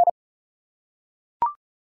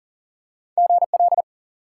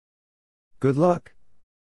 Good luck.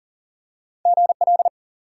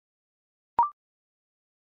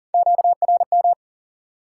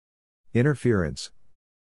 Interference.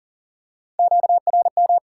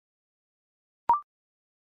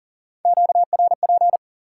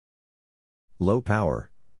 Low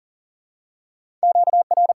power.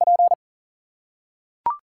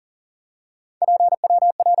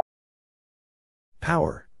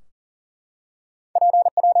 Power.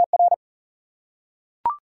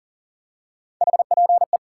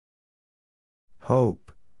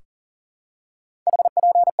 Hope.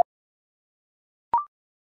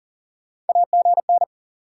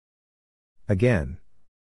 Again.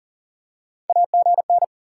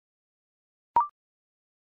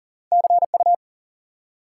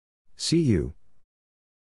 See you.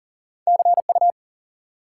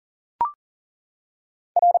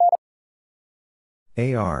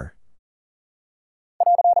 AR.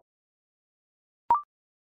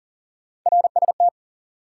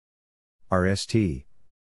 RST.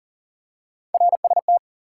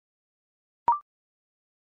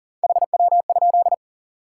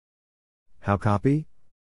 How copy?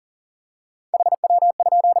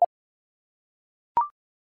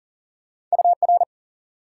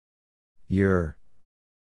 Your.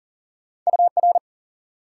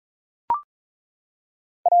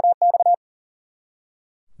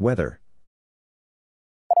 Weather.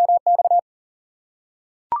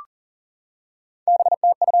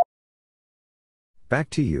 Back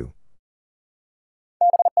to you.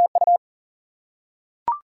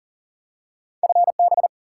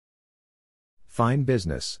 Fine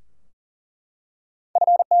business.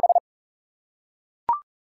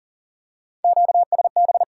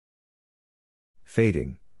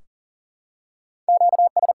 Fading.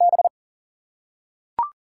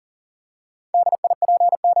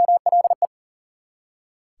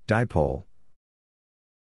 Dipole.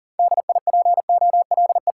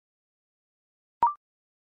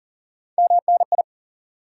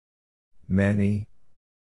 Many.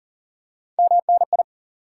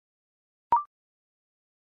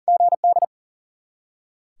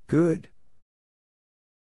 Good.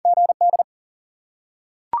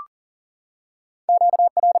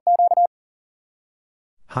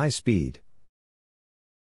 High speed.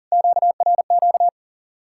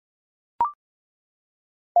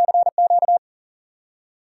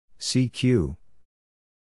 CQ.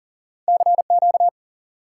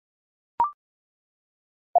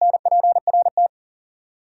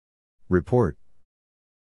 Report.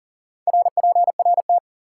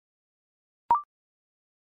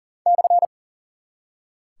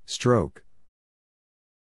 Stroke.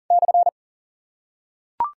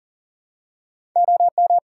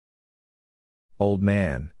 Old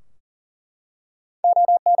man.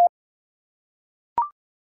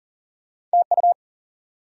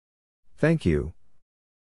 Thank you.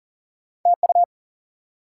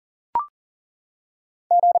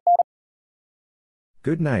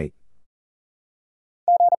 Good night.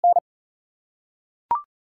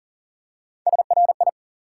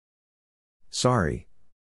 Sorry.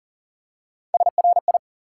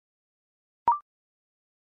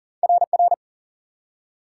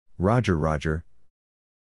 Roger, Roger.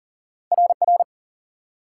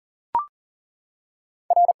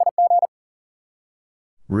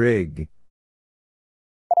 Rig.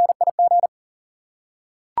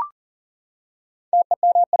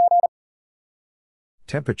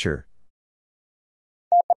 Temperature.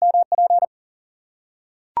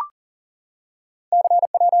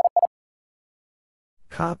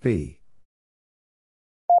 Copy.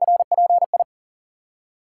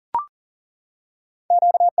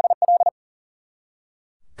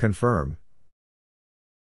 Confirm.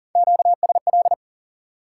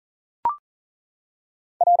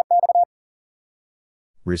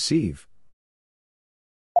 Receive.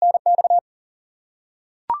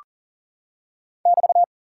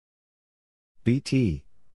 BT.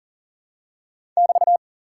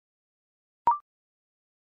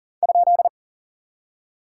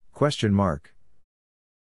 Question mark.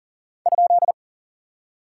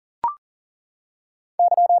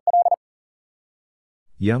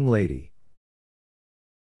 Young lady.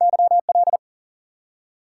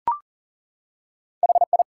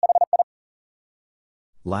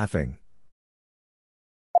 Laughing.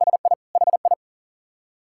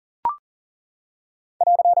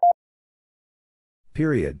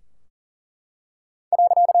 Period.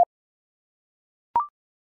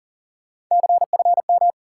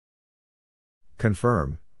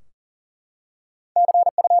 Confirm.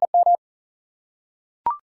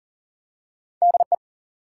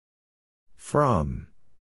 From.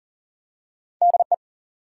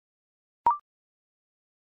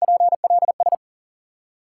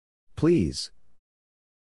 Please.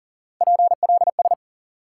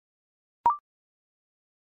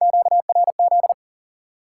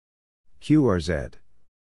 QRZ.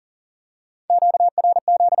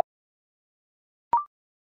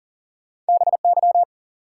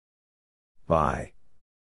 By.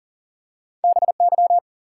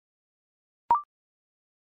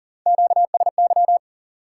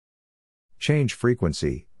 Change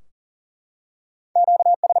frequency.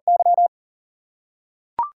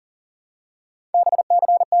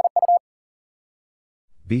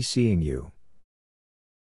 Be seeing you.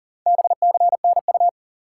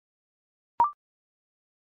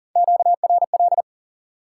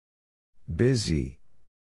 Busy.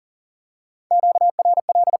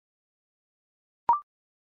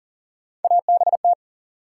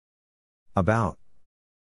 About.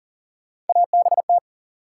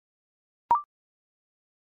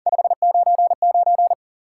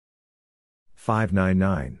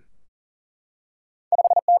 $5.99.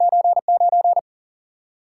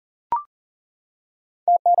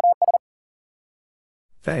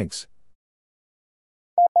 Thanks.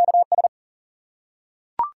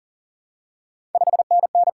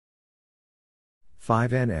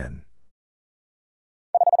 $5.NN.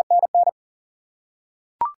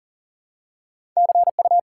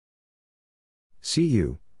 See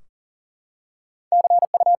you.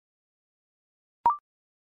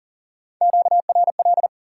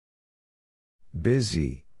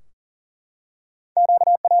 Busy.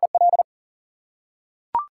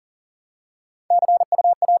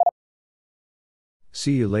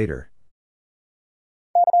 See you later.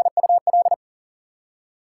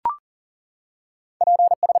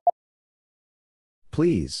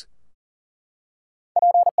 Please.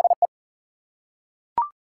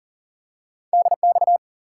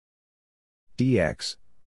 DX.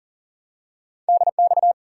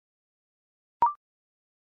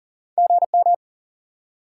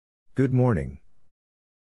 Good morning.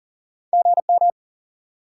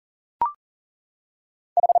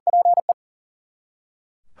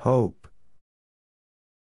 Hope.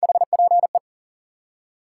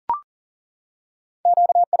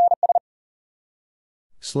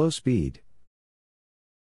 Slow speed.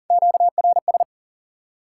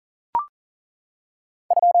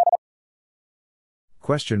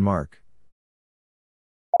 Question mark.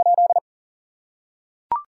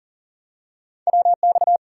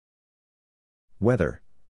 Weather.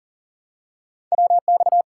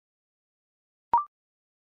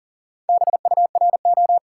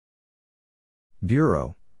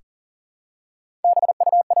 Bureau.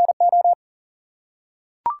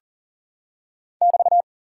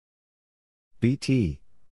 BT.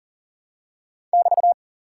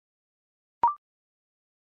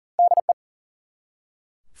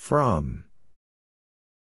 From.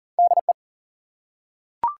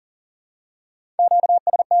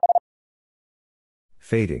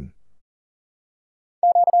 Fading.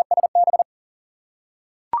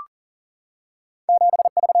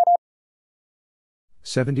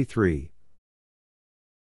 $73.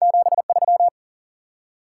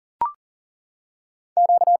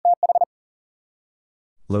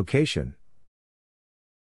 Location.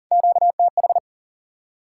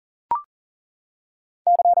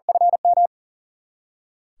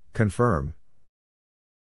 Confirm.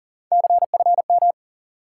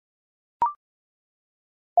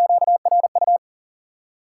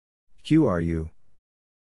 QRU.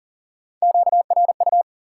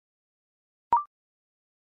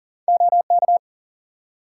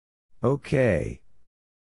 Okay.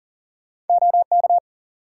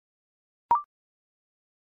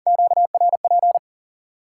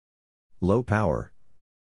 Low power.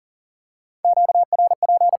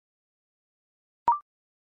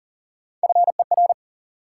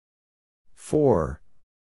 Four.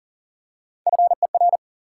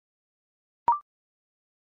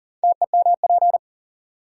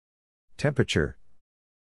 Temperature.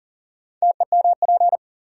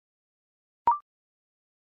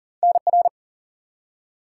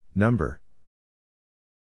 Number.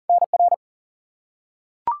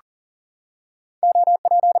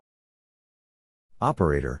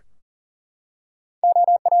 Operator.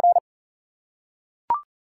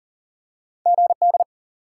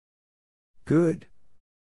 Good.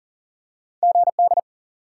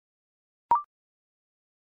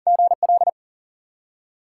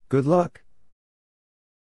 Good luck.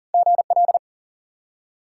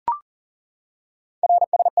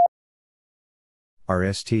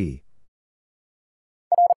 RST.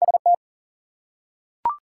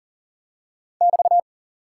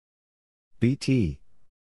 BT.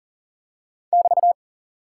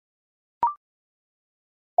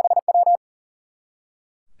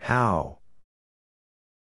 How?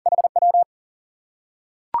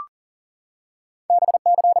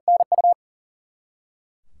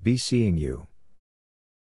 Be seeing you.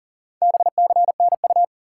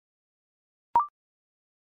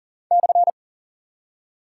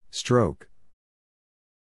 Stroke.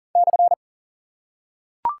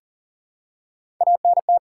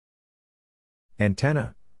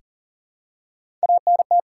 Antenna.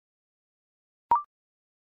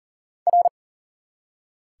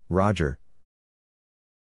 Roger.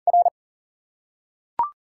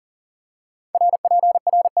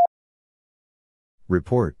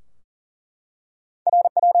 Report.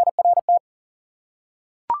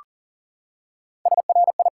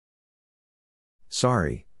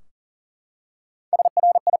 Sorry.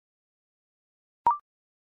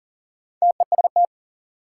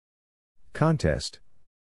 Contest.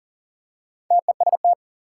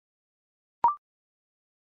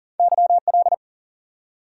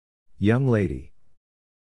 Young lady.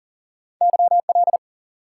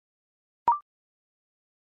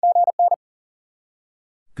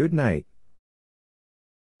 Good night.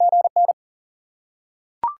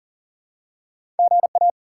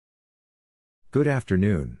 Good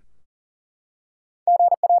afternoon.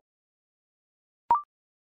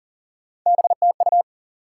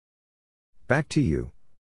 Back to you.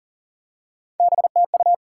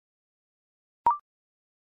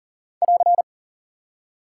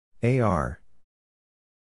 AR.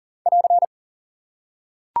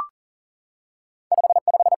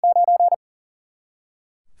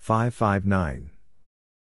 Five 559.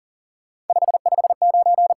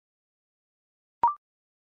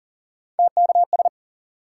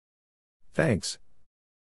 Thanks.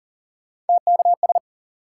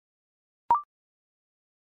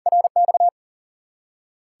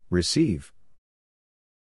 Receive.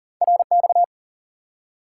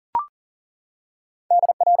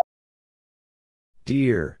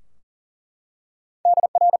 Dear.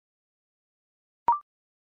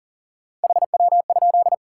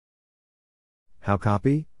 How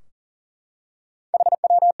copy?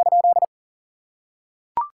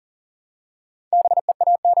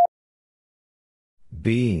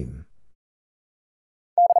 Beam.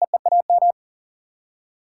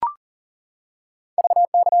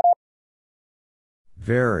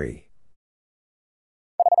 Very.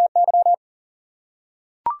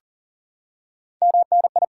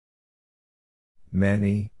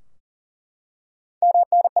 Many.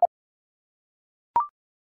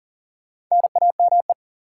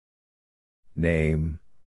 Name.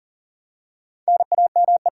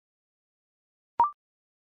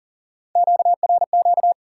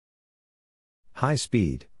 High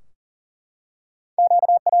speed.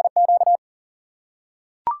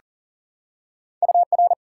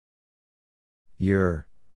 Your.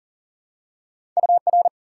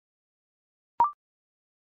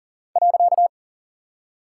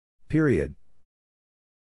 Period.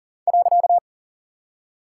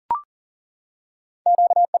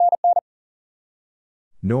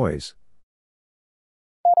 Noise.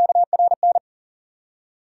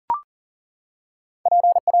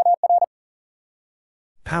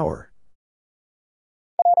 Power.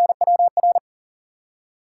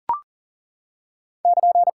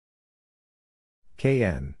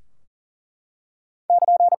 KN.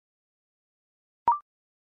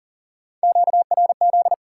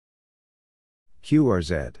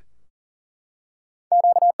 QRZ.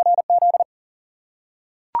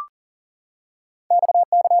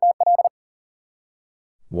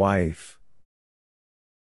 Wife.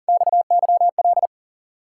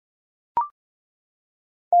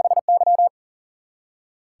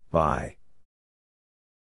 Bye.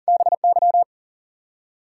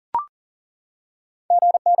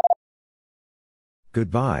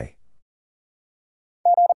 Goodbye.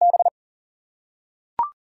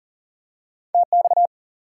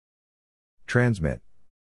 Transmit.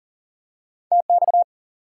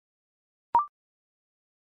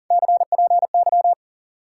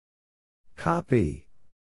 Copy.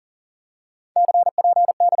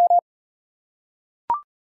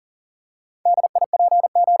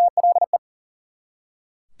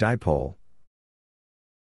 Dipole.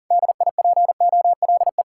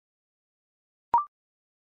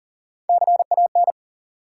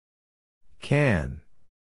 Can.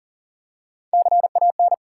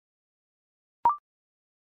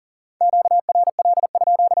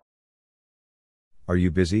 Are you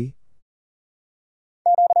busy?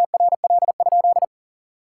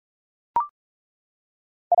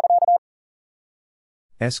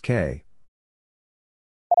 SK.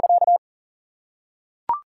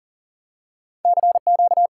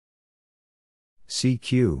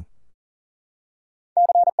 CQ.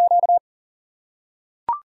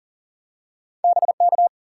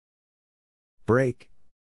 Break.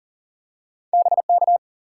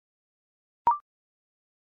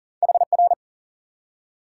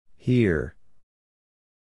 Here.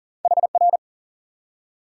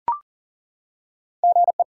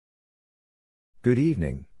 Good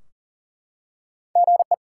evening.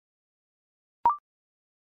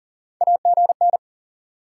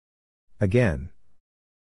 Again.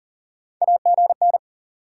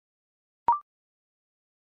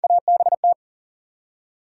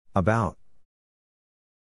 About.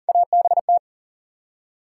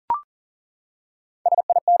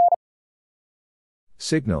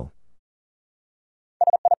 Signal.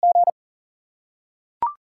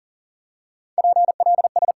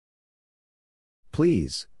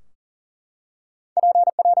 Please.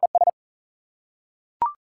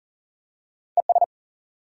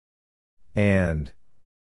 And.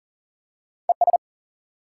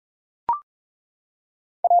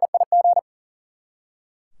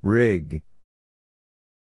 Rig.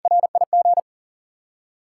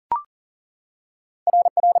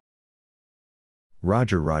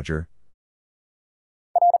 Roger, Roger.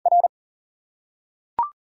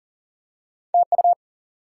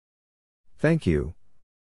 Thank you.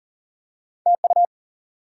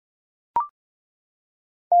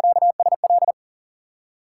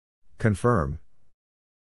 Confirm.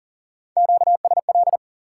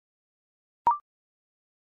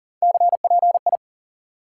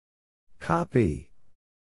 Copy.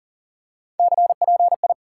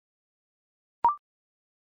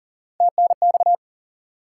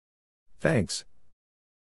 Thanks.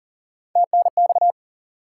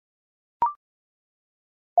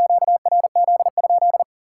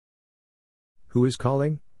 Who is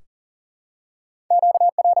calling?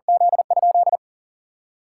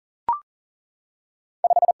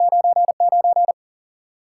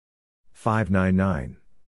 $599.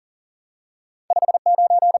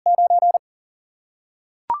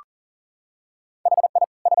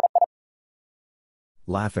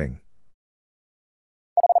 Laughing.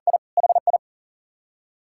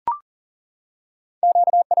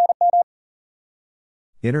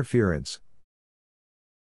 Interference.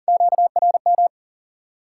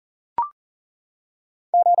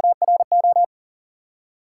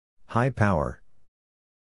 High power.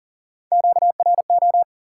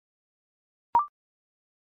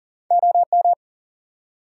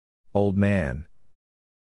 Old man.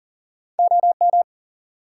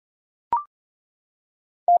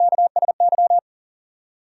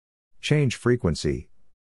 Change frequency.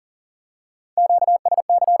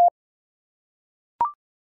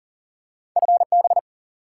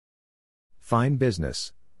 Fine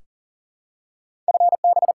business.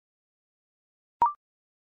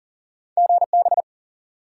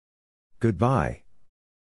 Goodbye.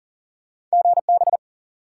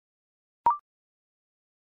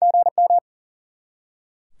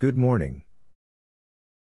 Good morning.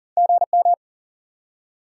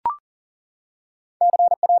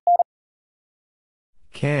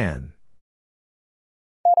 Can.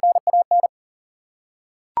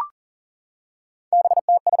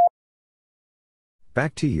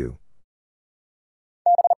 Back to you.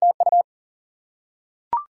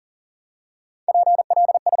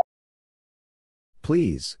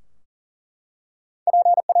 Please.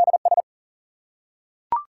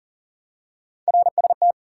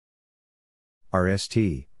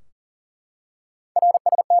 RST.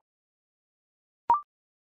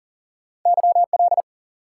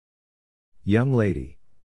 Young lady.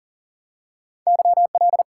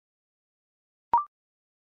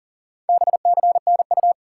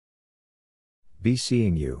 Be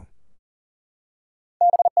seeing you.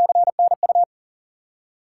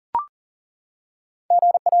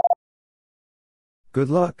 Good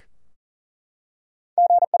luck.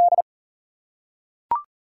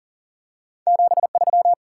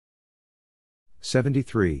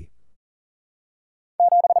 $73.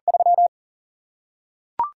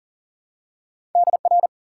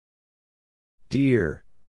 Dear.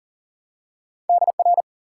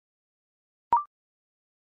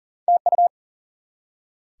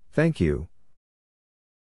 Thank you.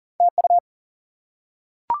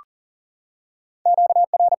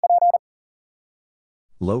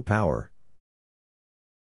 Low power.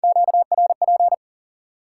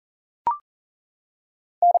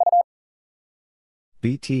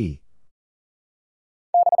 BT.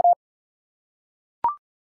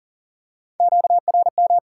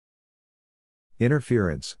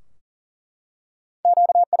 Interference.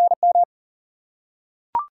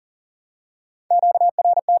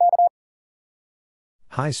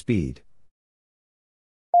 High speed.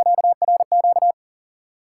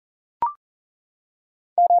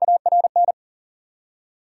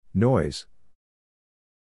 Noise.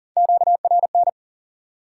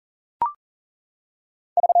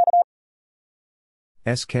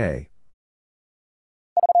 SK.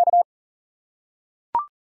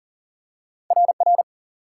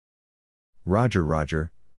 Roger,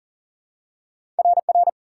 Roger.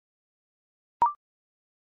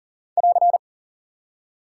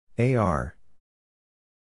 AR.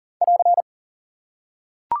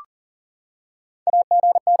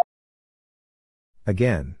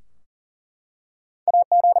 Again.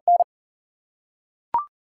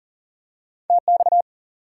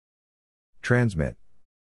 Transmit.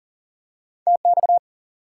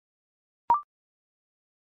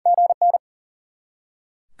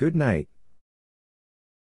 Good night.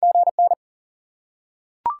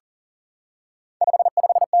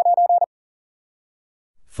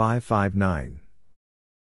 Five 559.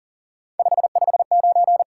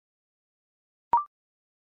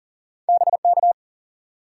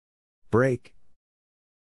 Break.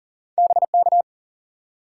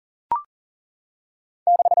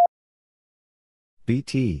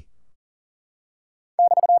 BT.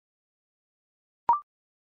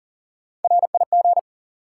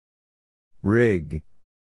 Rig.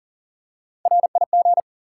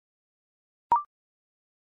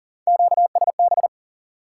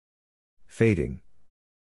 Fading.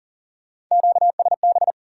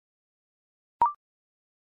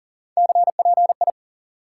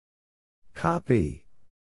 Copy.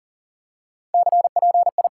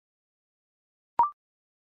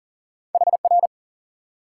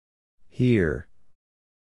 Here.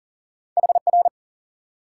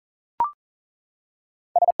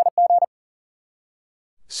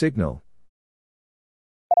 Signal.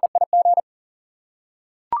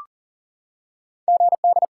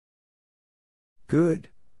 Good.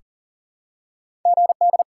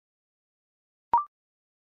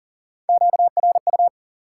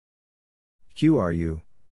 QRU.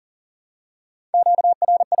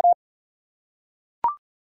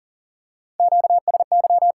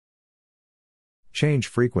 Change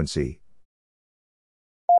frequency.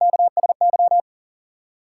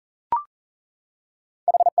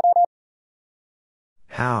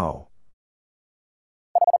 How?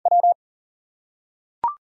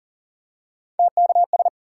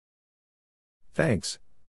 Thanks.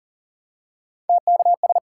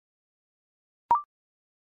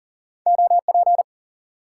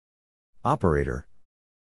 Operator.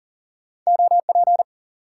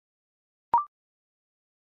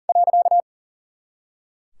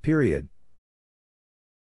 Period.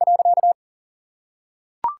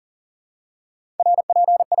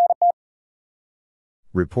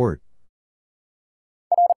 Report.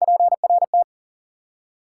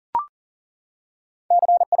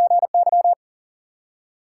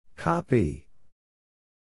 Copy.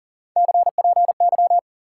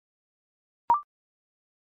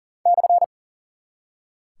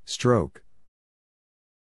 Stroke.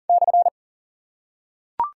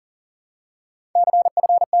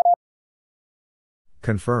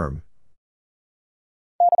 Confirm.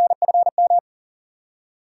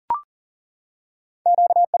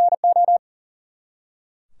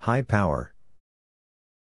 High power.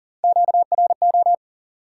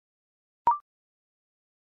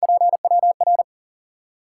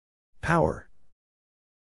 Power.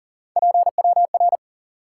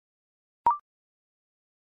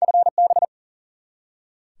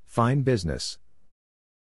 Fine business.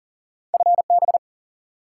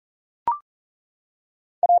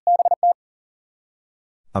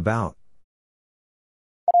 About.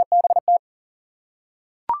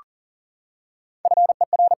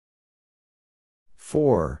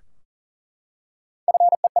 For.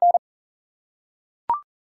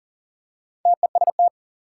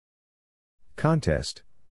 Contest.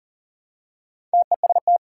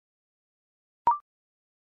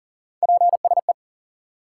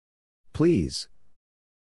 Please.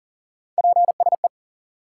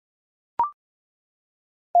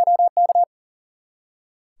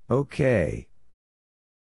 Okay.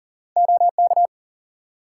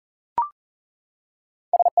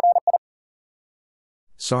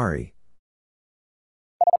 Sorry.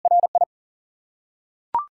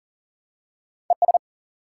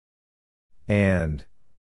 And.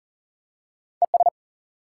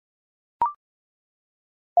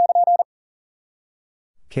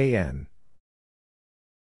 KN.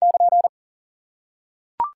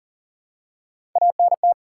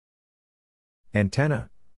 Antenna.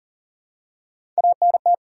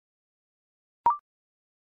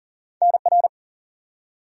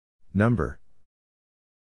 Number.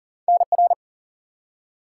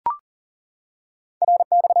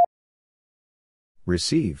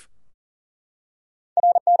 Receive.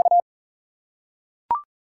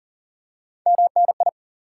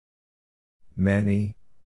 Many.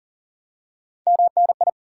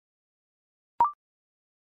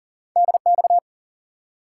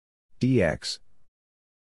 DX.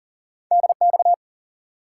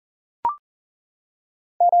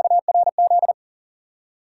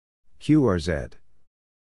 QRZ.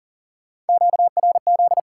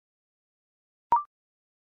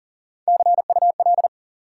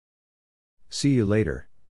 See you later.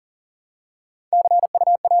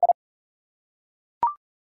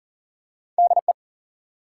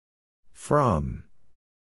 From.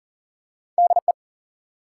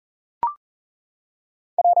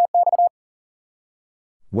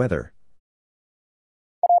 Weather.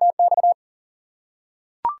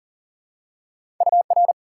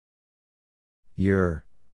 Your.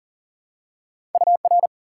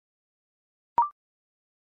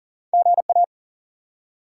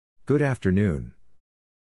 Good afternoon.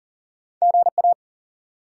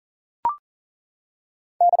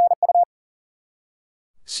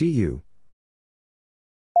 See you.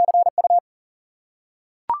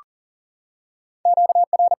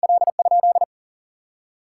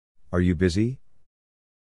 Are you busy?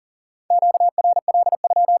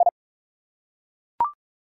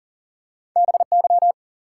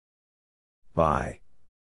 Bye.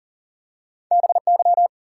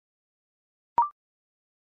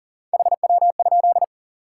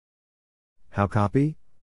 How copy?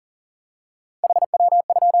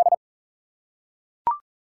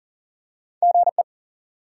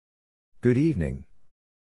 Good evening.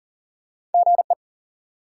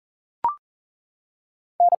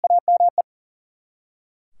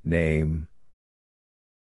 Name.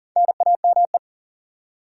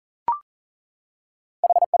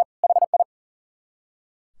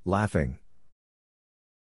 Laughing.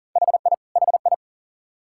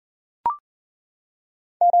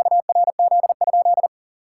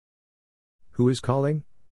 Who is calling?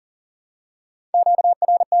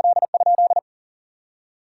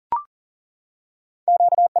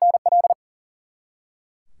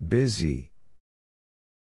 Busy.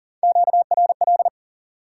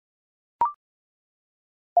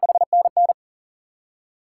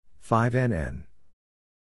 Five NN.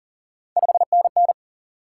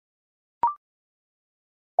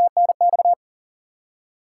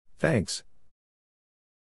 Thanks.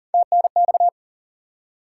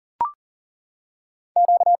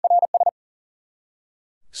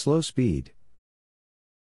 Slow speed.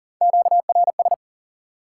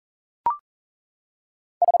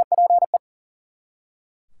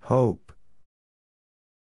 Hope.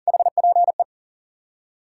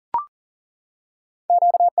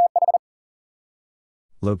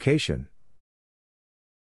 Location.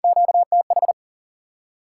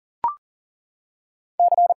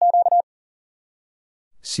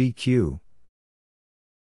 CQ.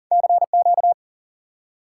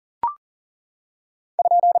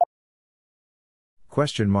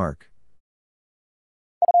 Question mark.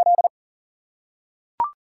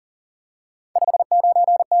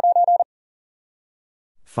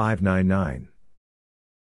 $5.99.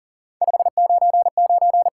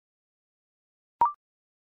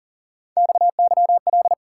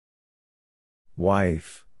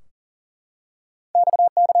 Wife.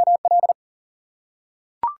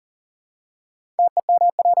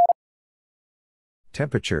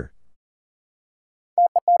 Temperature.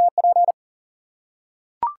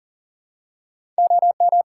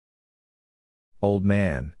 Old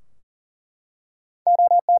man.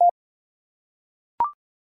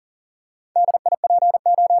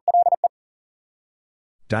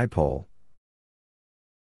 Dipole.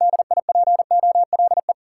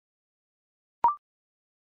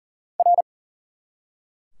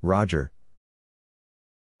 Roger.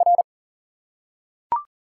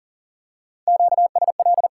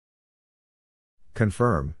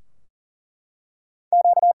 Confirm.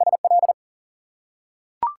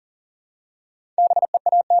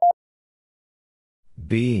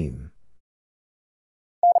 Beam.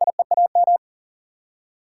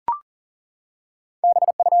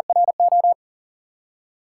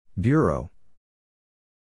 Bureau.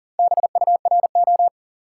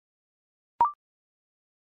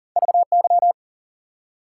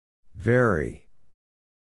 Very.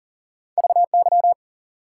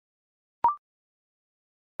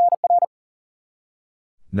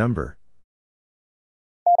 Number.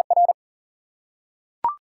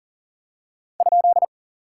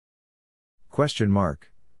 Question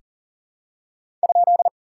mark.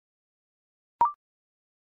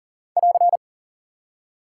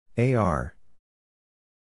 AR.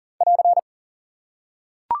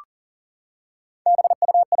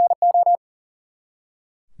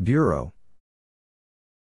 Bureau.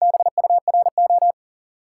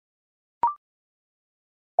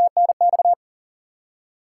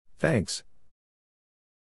 Thanks.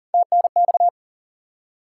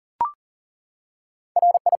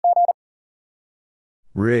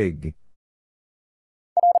 Rig.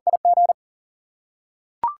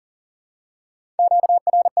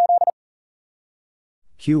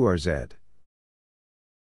 QRZ.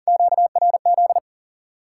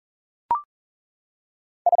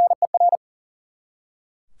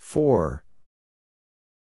 4.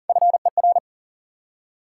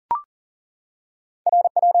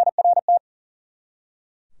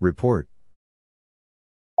 Report.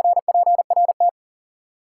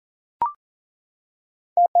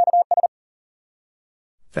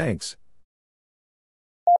 Thanks.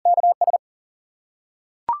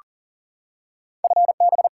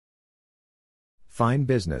 Fine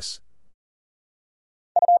business.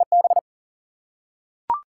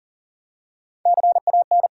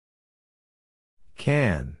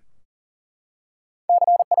 Can.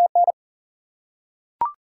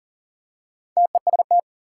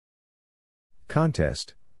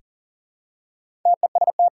 Contest.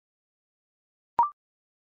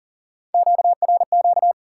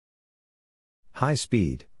 High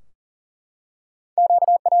speed.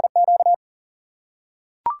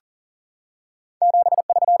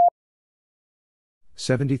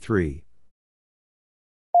 $73.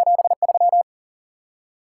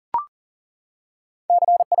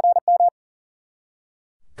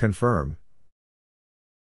 Confirm.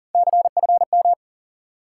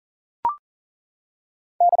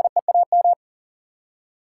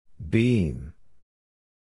 Beam.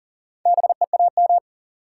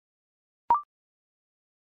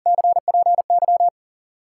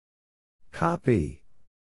 Copy.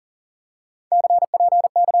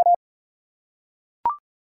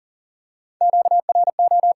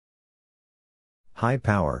 High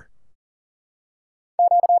power.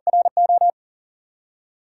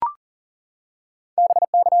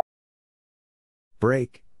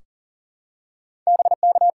 Break.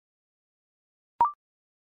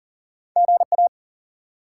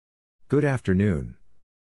 Good afternoon.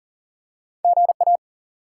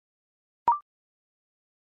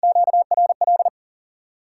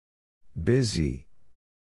 Busy.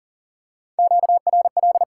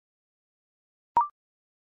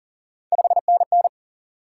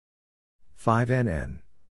 $5NN.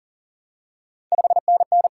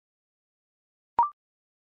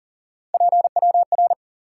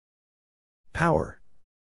 Power.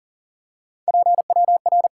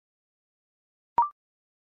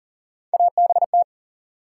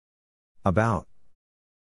 About.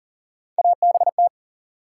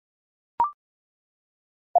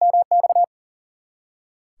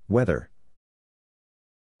 Weather.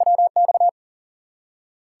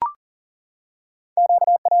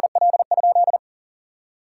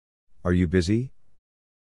 Are you busy?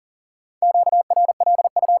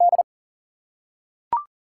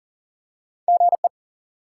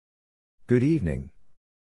 Good evening.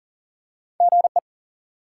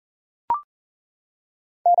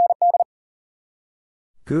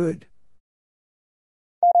 Good.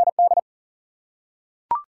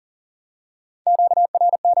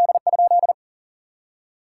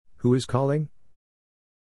 Who is calling?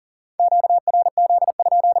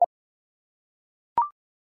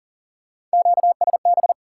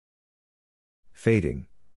 Fading.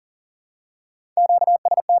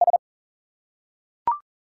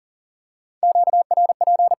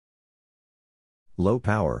 Low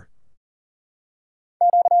power.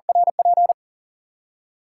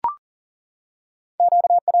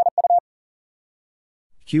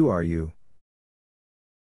 QRU.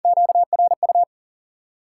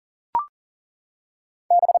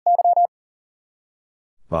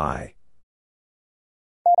 By.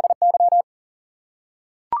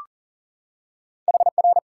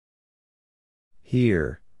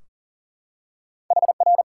 Here.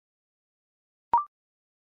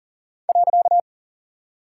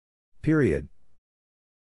 Period.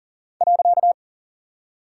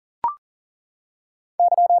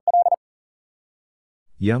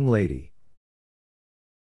 Young lady.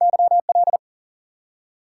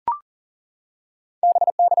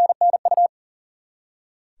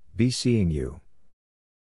 Be seeing you.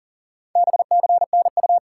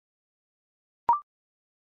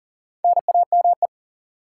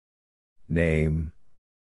 Name.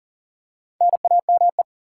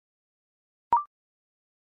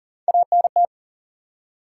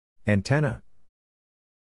 Antenna.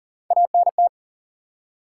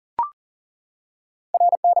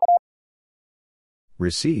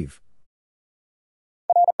 Receive.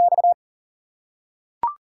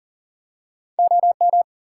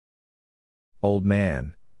 Old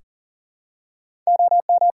man.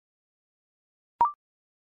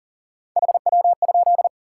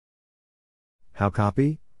 How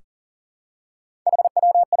copy?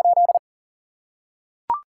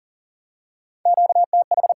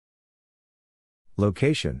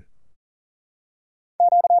 Location.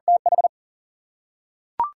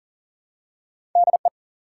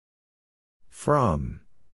 From.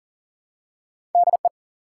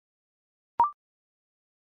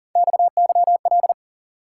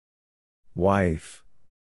 Wife.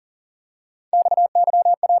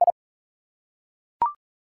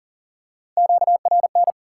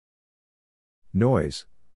 Noise.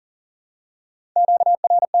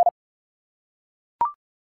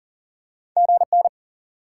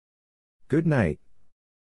 Good night.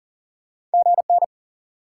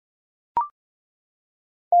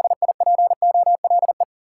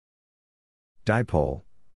 Dipole.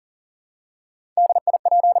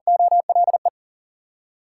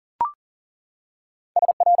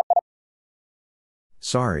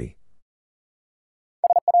 Sorry.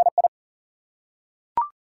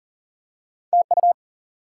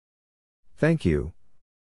 Thank you.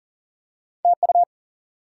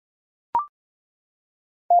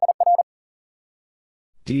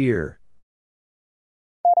 Dear.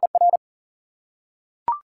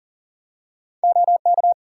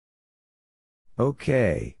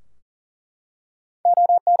 Okay.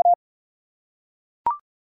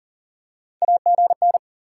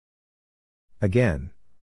 Again.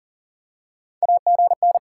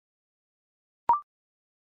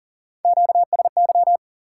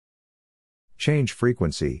 Change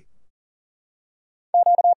frequency.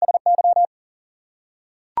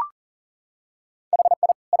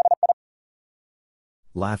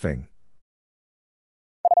 Laughing.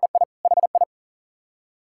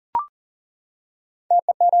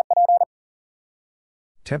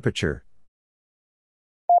 Temperature.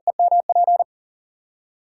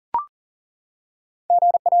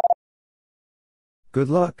 Good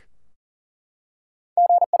luck.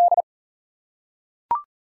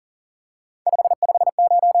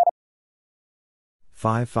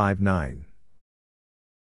 Five 559.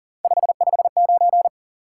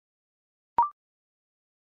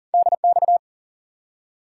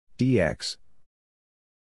 DX.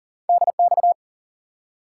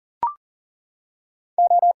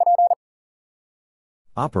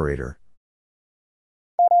 Operator.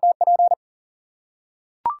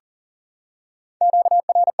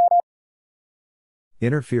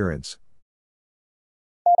 Interference.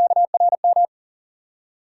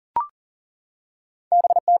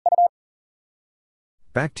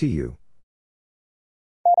 Back to you.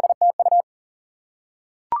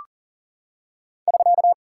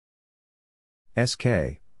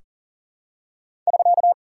 SK.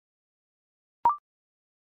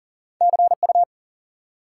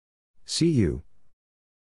 See you.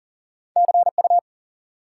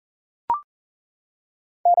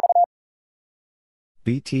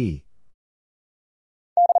 BT.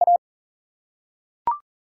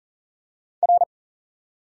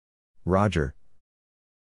 Roger.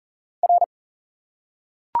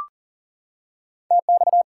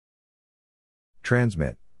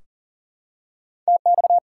 Transmit.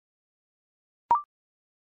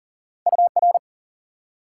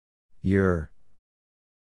 Your.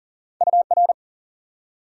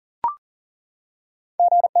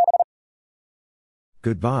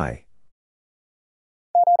 Goodbye.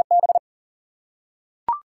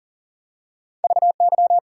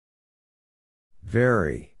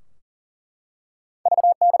 Very.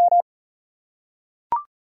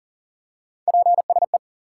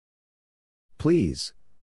 Please.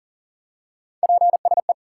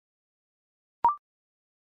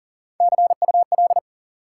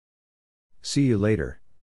 See you later.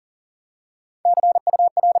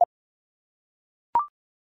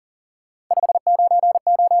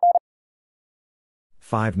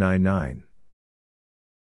 Five 599.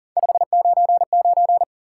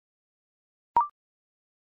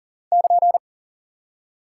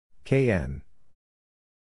 KN.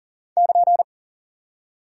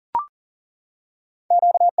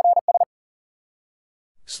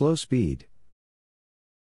 Slow speed.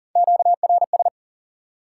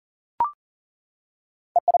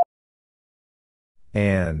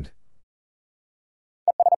 And.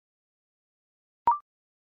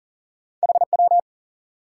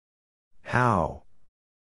 How?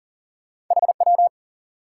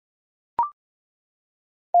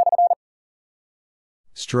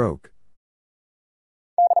 Stroke.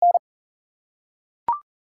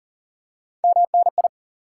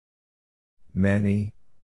 Many.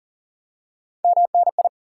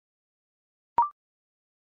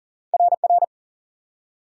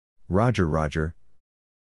 Roger, Roger.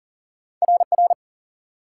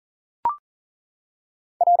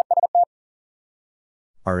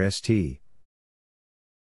 RST.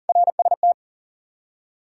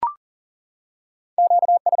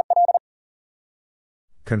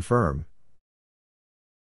 Confirm.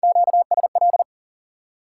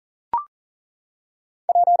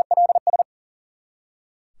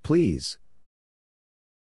 Please.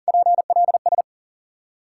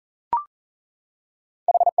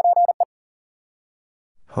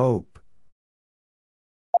 Hope.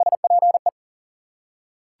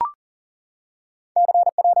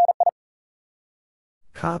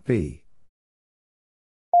 Copy.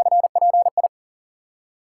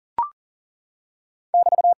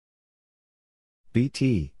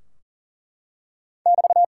 BT.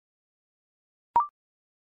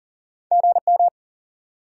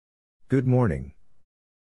 Good morning.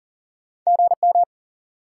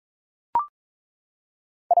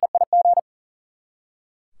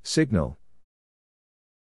 Signal.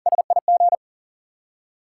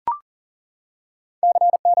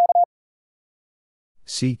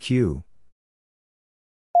 CQ.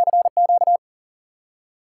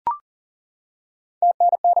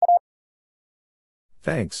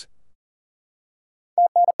 Thanks.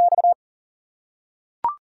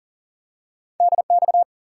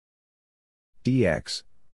 DX.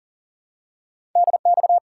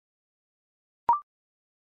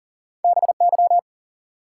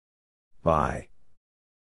 Bye.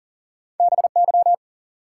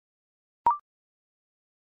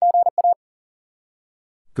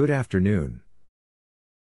 Good afternoon.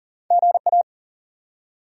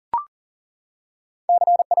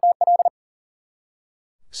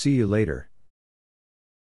 See you later.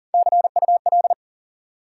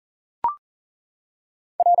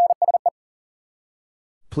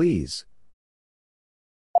 Please.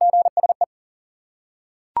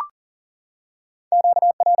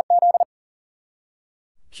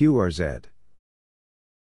 QRZ.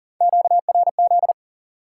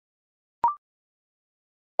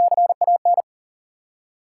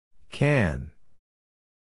 Can.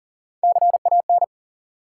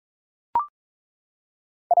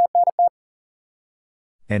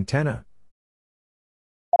 Antenna.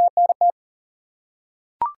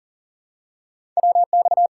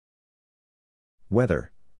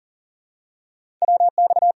 Weather.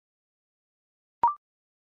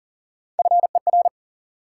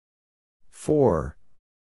 For.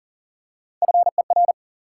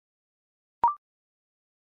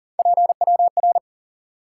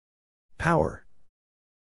 Power.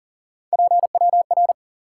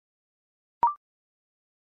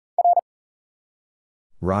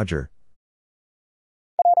 Roger.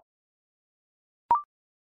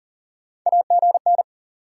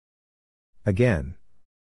 Again.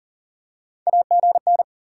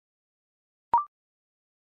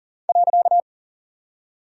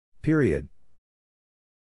 Period.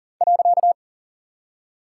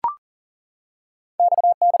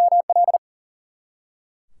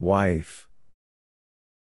 Wife.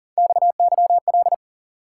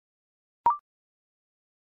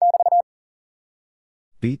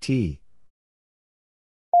 BT.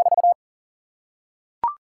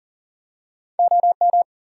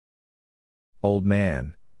 Old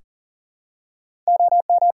man.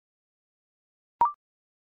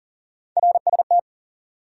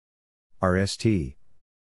 RST.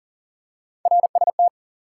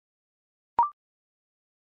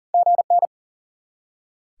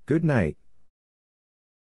 Good night.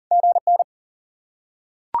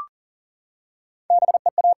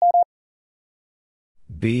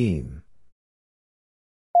 Beam.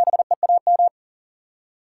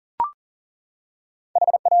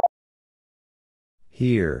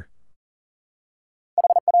 Here.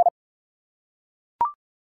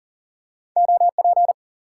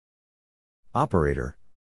 Operator.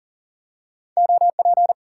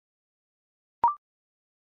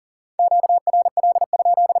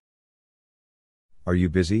 Are you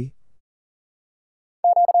busy?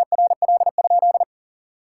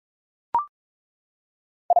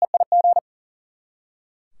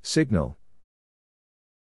 Signal.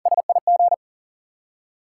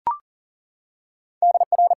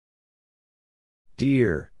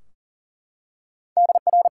 Dear.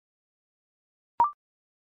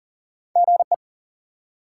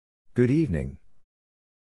 Good evening.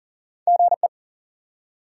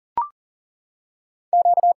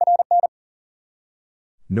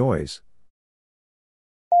 Noise.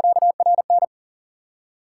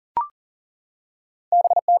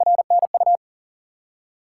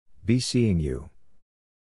 Be seeing you.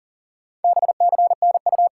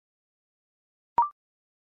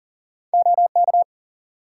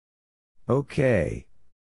 Okay.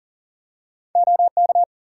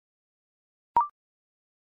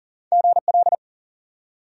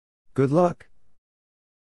 Good luck.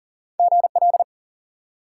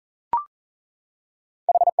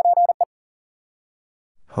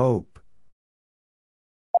 Hope.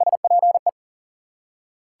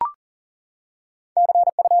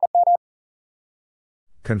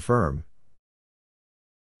 Confirm.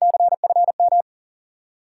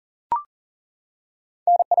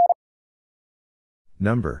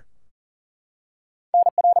 Number.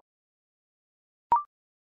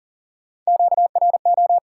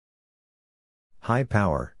 High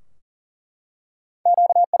power.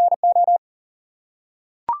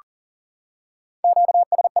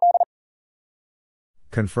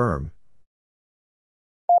 Confirm.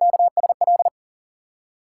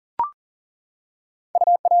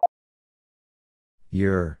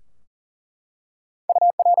 Year.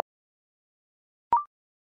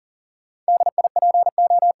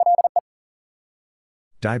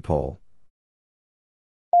 Dipole.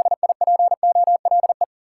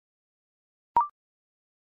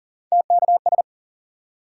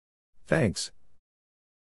 Thanks.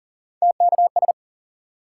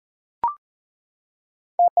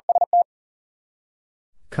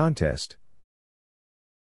 Contest.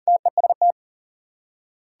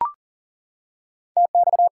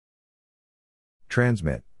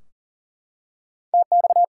 Transmit.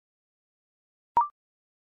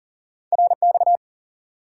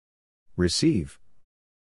 Receive.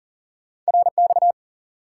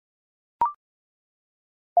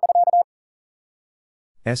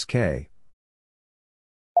 SK.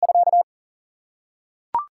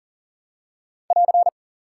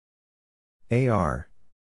 AR.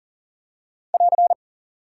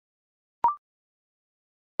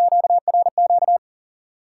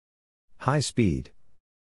 High speed.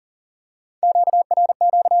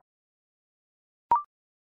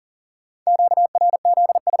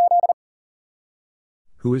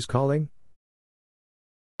 Who is calling?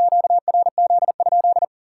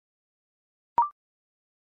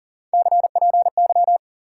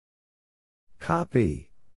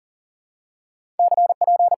 Copy.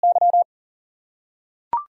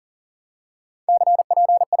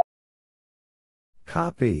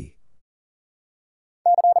 Copy.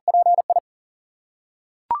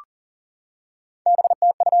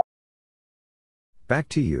 Back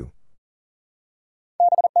to you.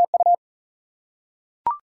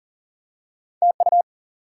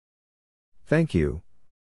 Thank you.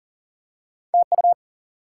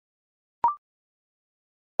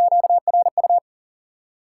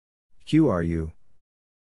 QRU.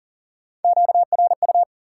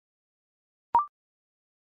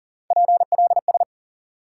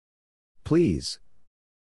 Please.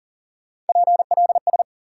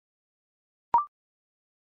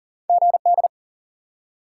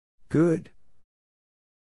 Good.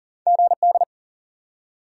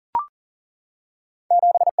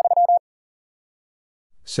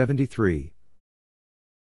 $73.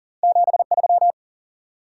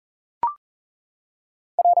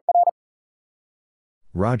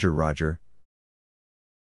 Roger, Roger.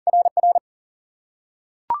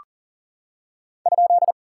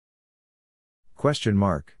 Question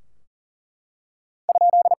mark.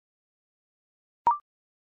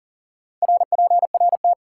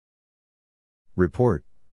 Report.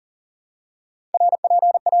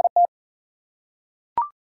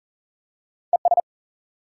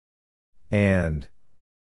 And.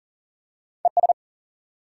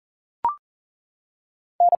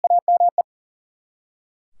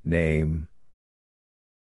 Name.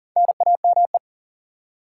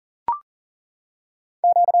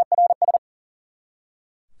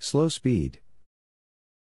 Slow speed.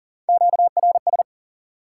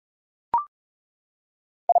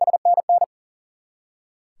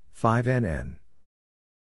 Five NN.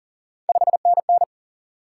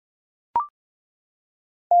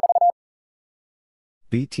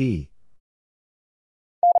 BT.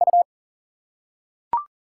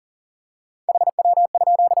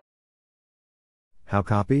 How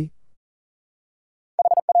copy?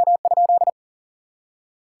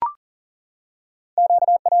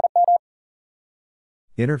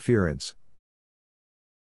 Interference.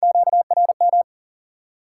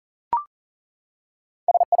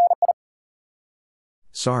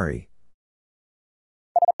 Sorry.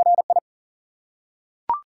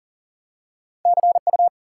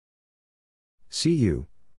 See you.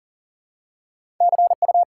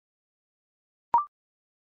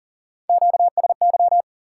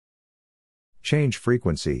 Change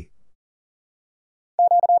frequency.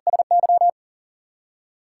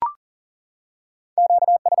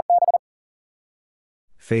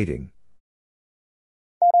 Fading.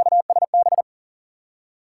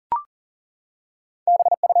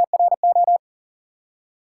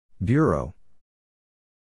 Bureau.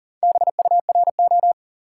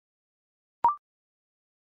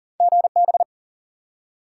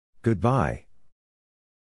 Goodbye.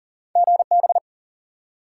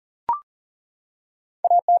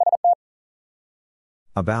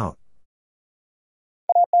 About.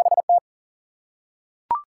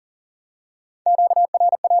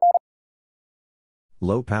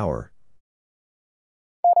 Low power.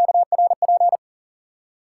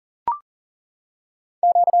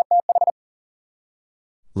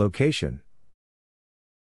 Location.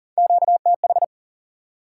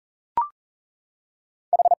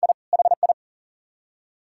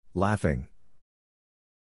 Laughing.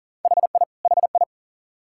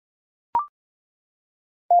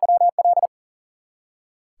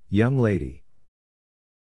 Young lady.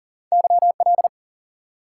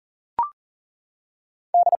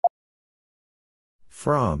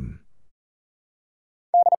 From.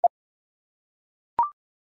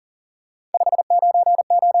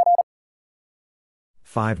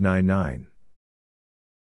 $5.99.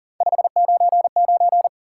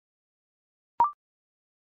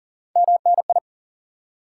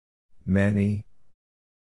 Many.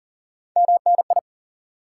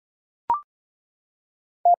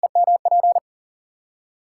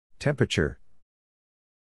 Temperature.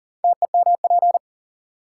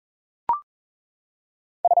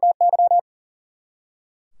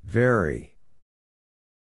 Very.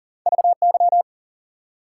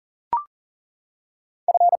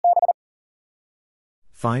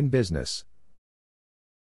 Fine business.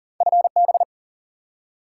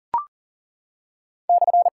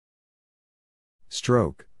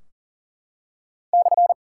 Stroke.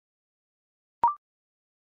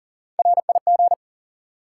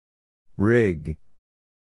 Rig.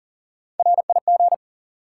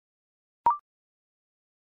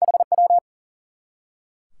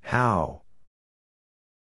 How.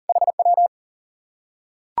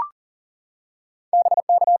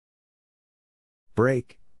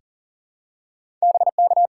 Break.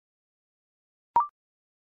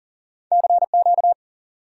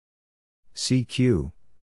 CQ.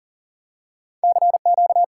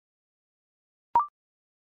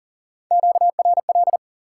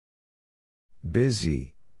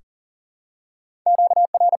 Busy.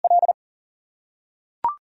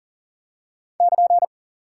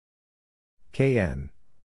 KN.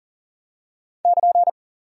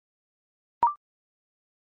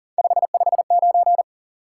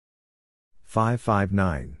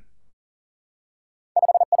 $5.59.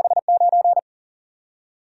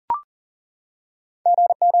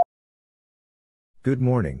 Good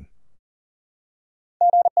morning.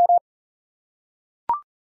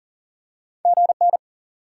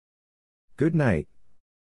 Good night.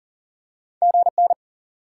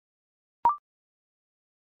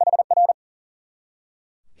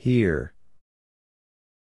 Here.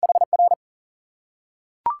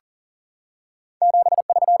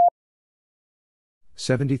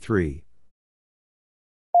 $73.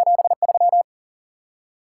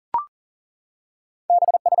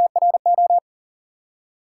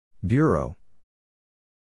 Bureau.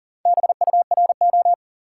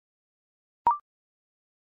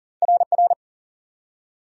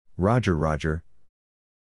 Roger, Roger.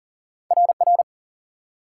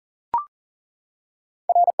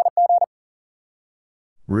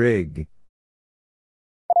 Rig.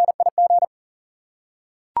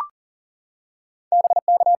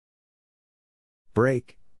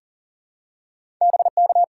 Break.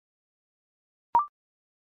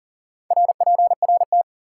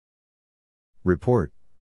 Report.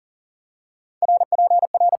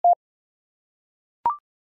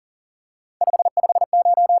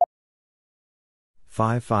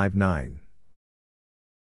 $5.59.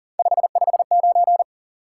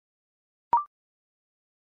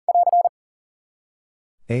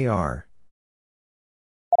 AR.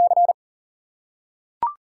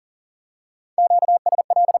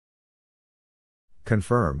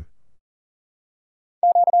 Confirm.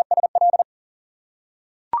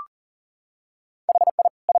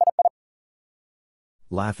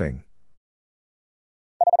 Laughing.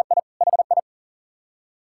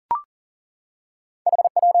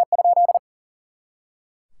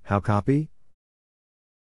 How copy?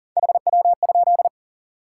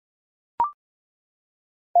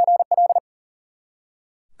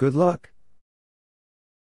 Good luck.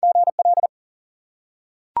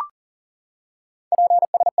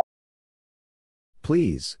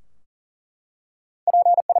 Please.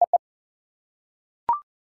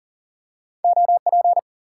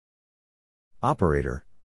 Operator.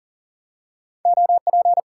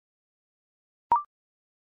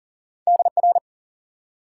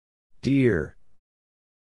 Dear.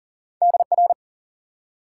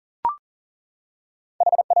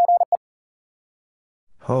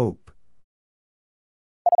 Hope.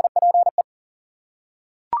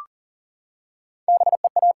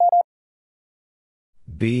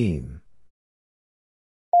 Beam.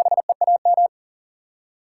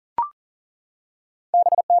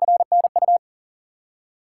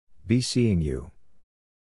 Be seeing you.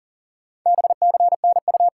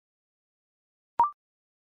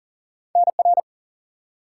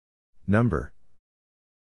 Number.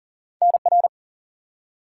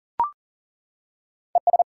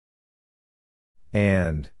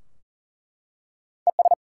 And.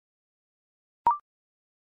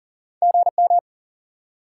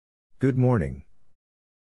 Good morning.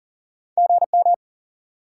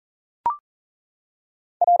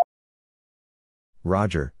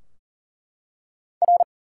 Roger.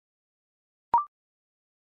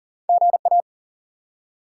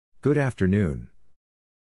 Good afternoon.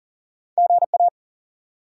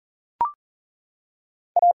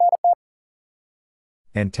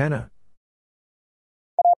 Antenna.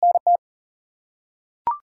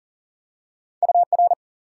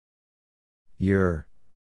 Your.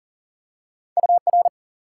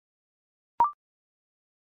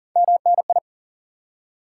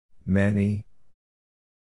 Many.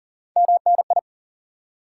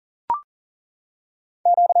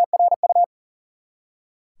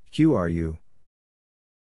 QRU.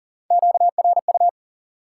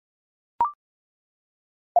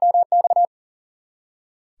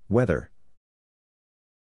 Weather.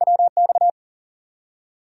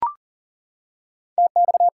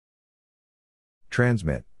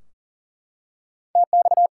 Transmit.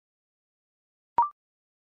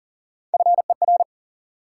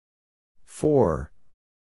 For.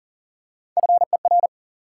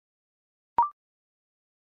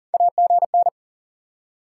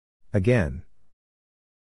 Again.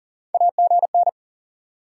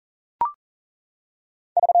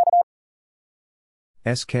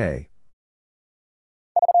 SK.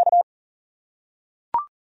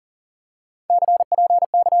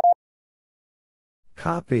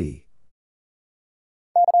 Copy.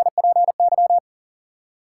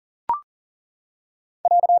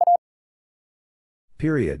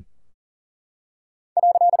 Period.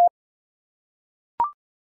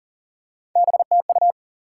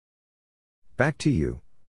 Back to you.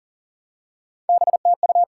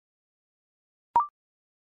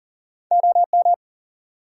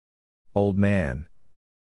 Old man.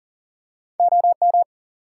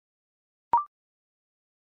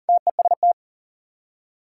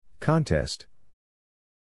 Contest.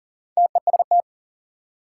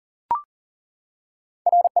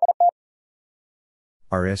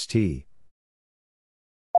 RST.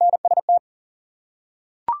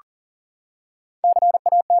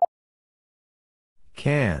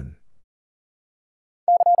 Can.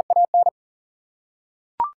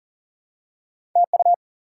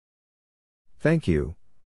 Thank you.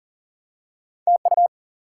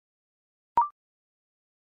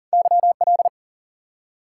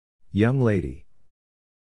 Young lady.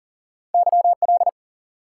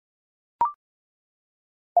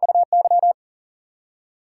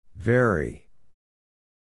 Very.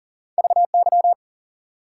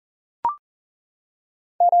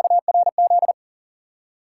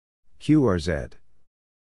 QRZ.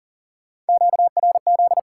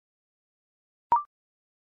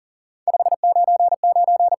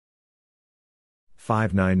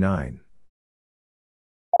 $5.99.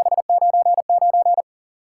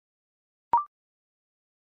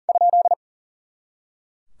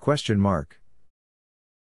 Question mark.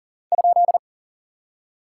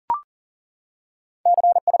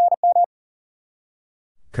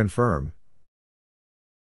 Confirm.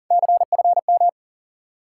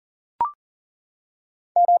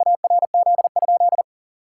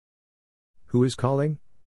 Who is calling?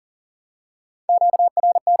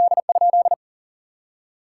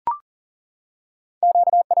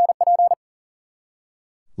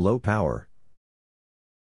 Low power.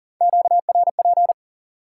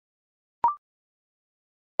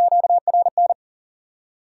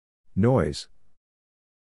 Noise.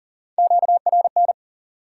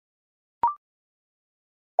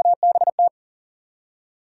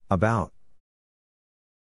 About.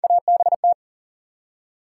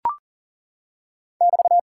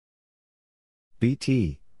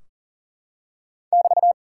 BT.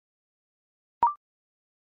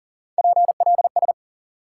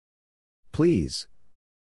 Please.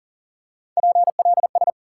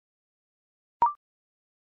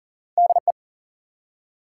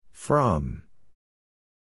 From.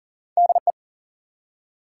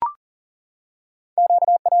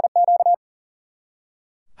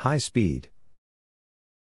 High speed.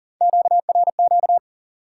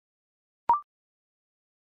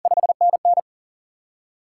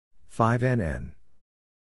 $5NN.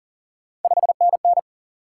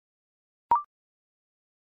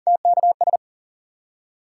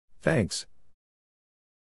 Thanks.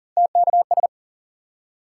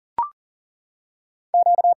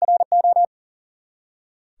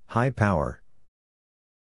 High power.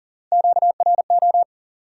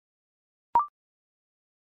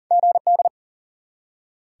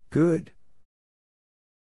 Good.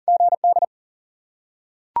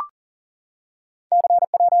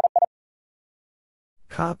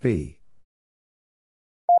 Copy.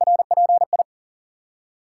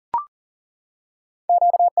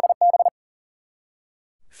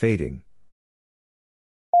 Fading.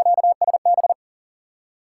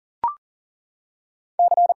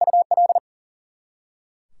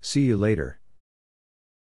 See you later.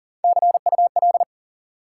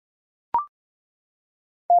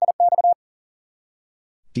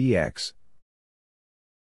 DX.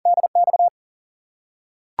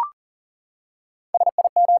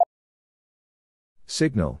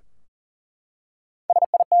 Signal.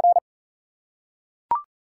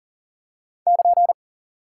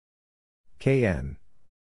 KN.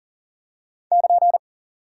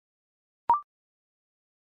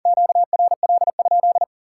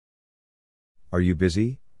 Are you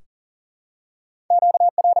busy?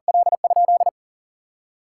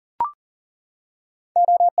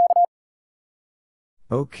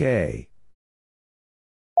 Okay.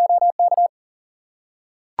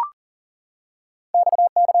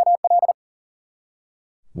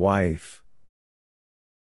 Wife.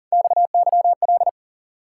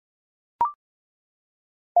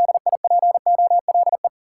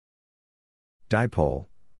 Dipole.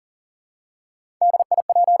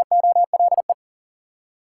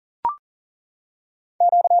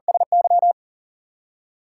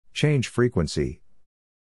 Change frequency.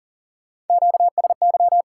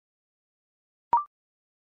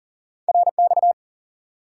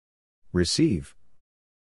 Receive.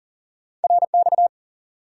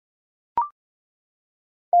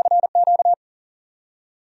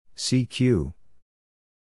 CQ.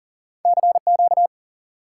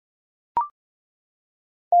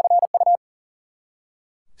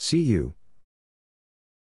 CU.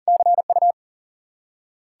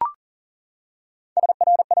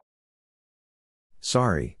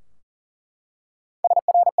 Sorry.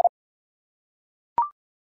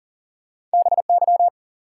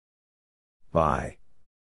 Bye.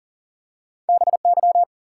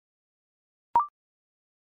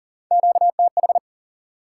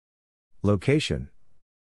 Location.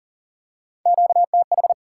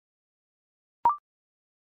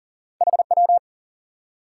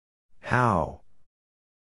 How?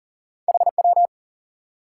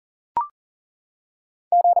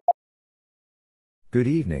 Good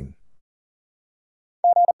evening.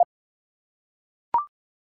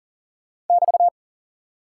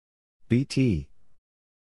 BT.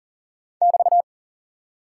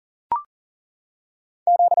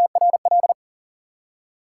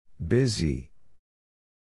 Busy.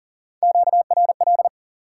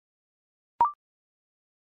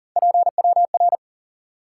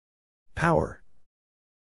 Power.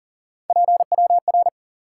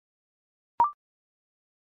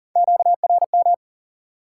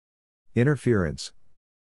 Interference.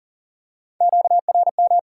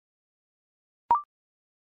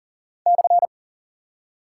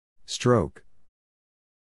 Stroke.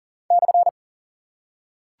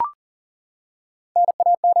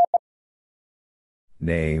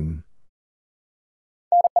 Name.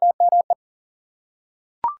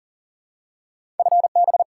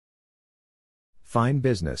 Fine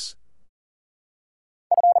business.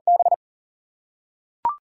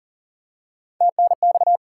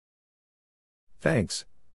 Thanks.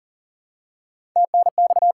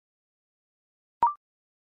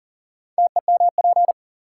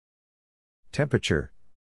 Temperature.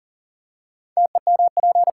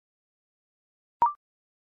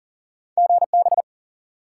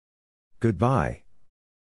 Goodbye.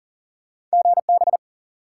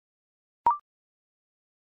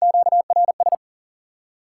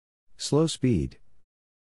 Slow speed.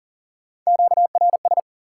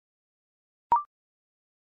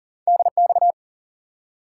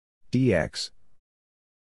 DX.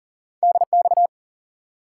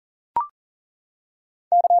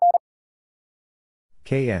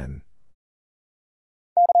 KN.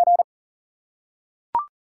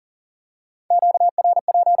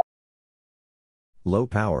 Low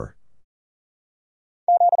power.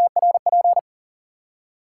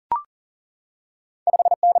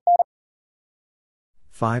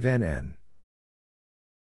 Five NN.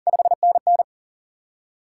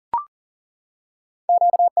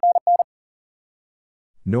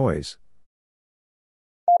 Noise.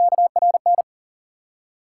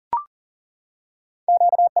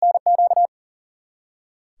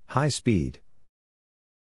 High speed.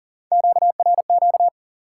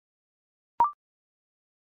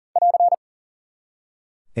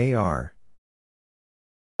 AR.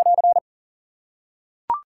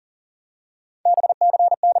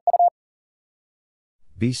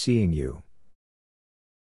 Be seeing you.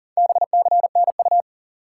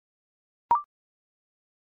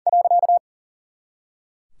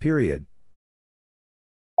 Period.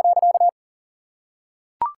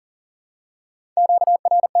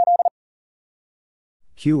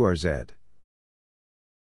 QRZ.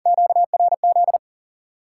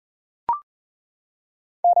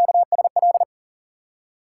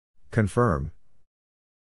 Confirm.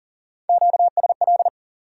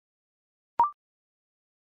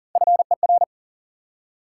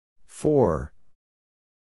 For.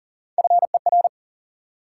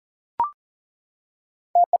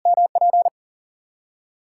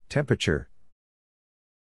 Temperature.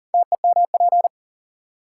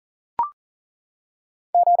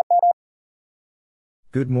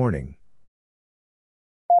 Good morning.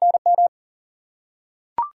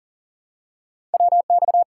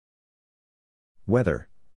 Weather.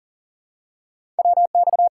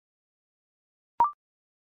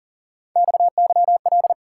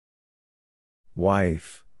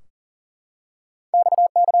 Wife.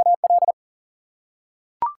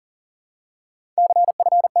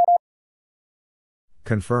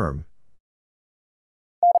 Confirm.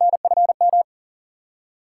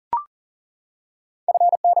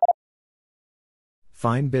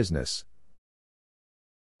 Fine business.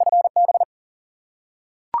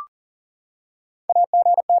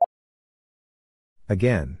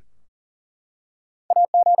 Again.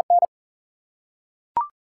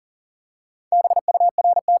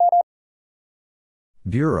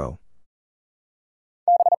 Bureau.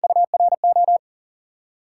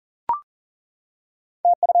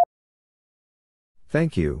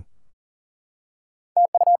 Thank you.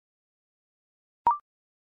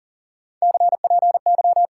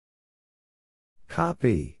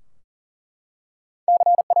 Copy.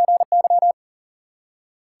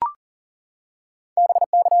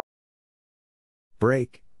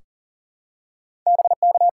 Break.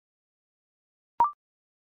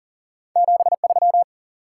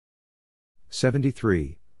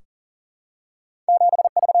 $73.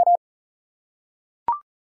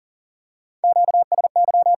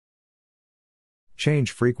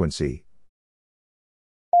 Change frequency.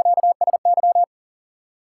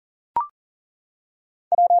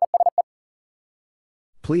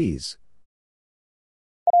 Please.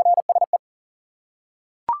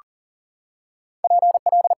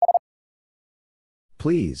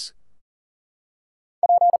 Please.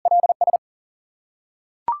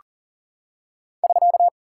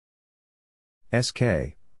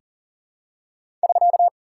 SK.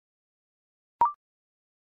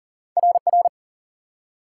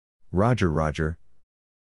 Roger, Roger.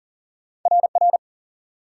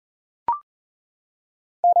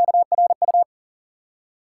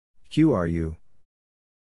 QRU.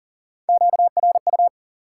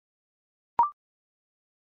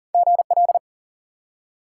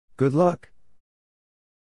 Good luck.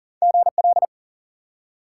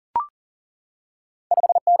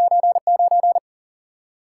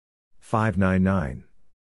 $5.99.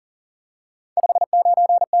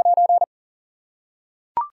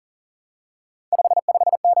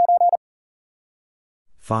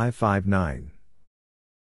 $5.59.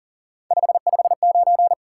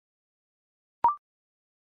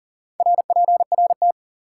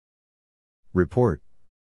 Report.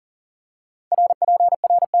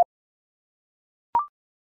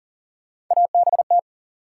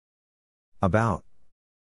 About.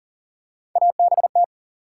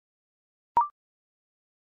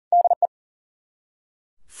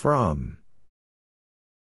 From.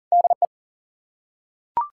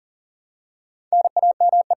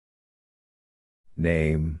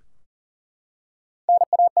 Name.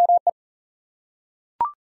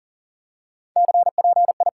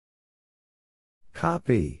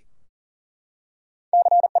 Copy.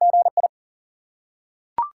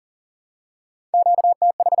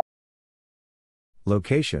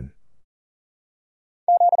 Location.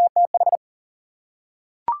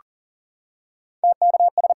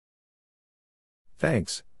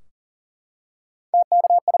 Thanks.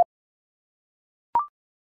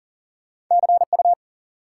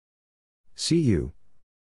 See you.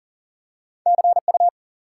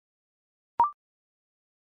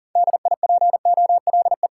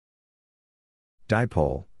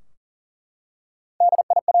 Dipole.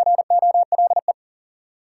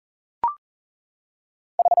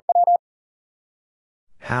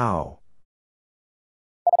 How?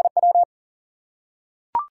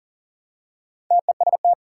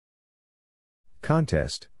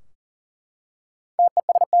 Contest.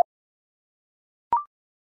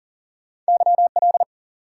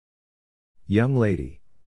 Young lady.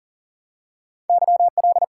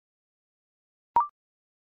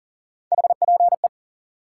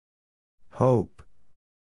 Hope.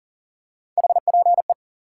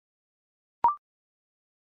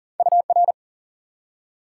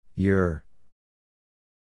 Your.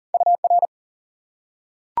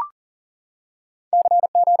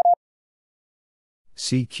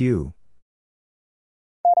 CQ.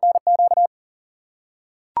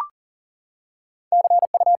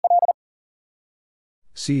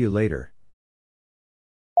 See you later.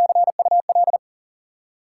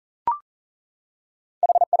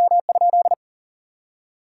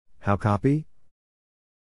 How copy?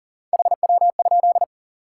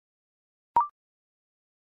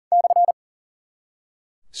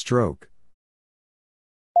 Stroke.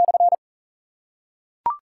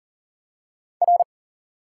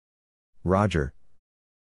 Roger.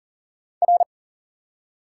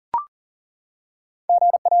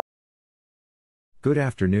 Good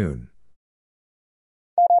afternoon.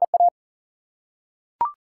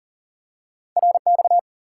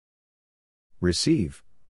 Receive.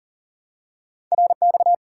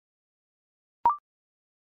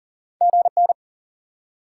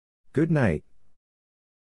 Good night.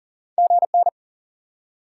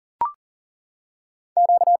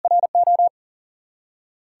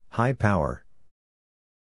 High power.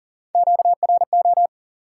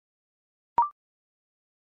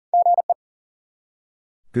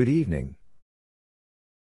 Good evening.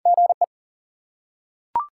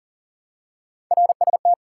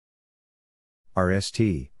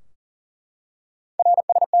 RST.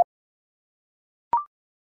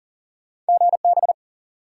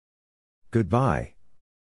 Goodbye.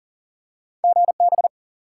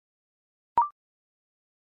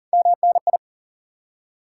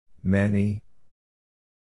 Many.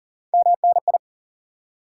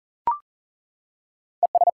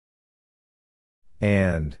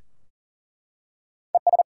 And.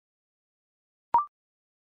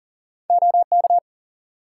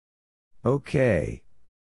 Okay.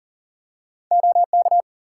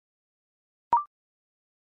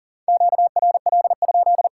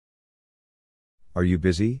 Are you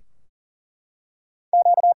busy?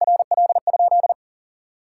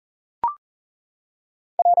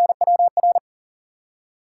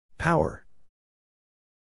 Power.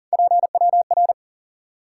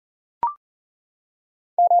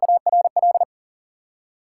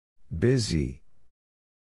 Busy.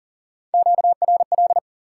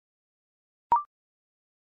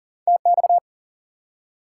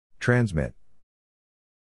 Transmit.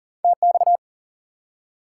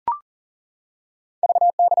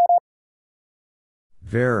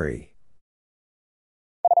 Very.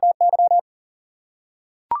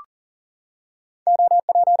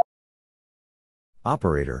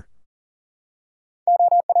 Operator.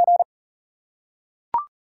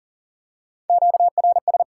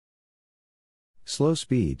 Slow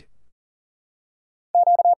speed.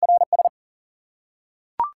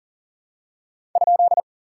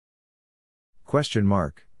 Question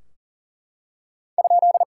mark.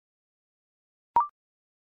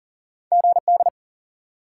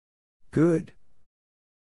 Good.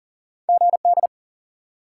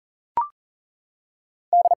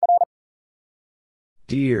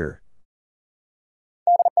 Dear.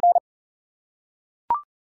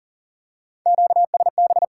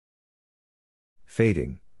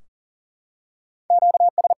 Fading.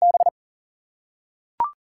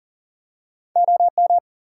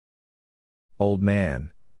 Old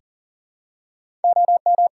man.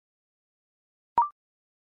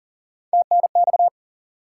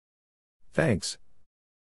 Thanks.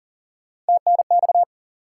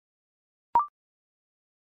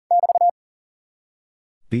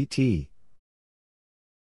 BT.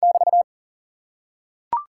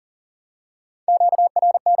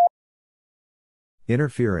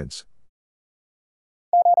 Interference.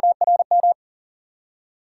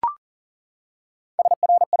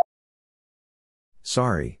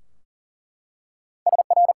 Sorry.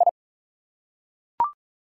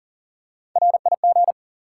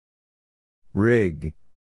 Rig.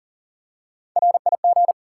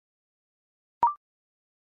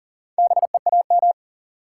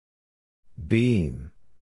 Beam.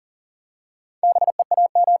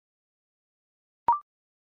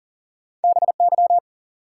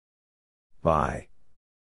 By.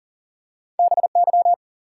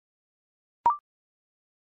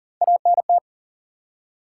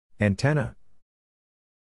 Antenna.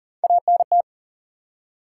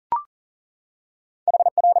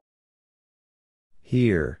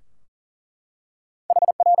 Here.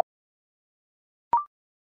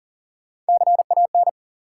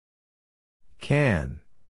 Can.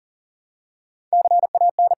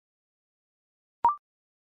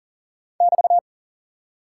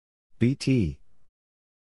 BT.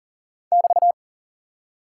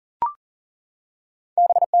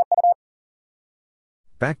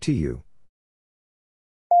 Back to you.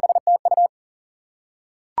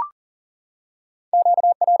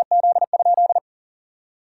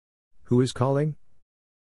 Who is calling?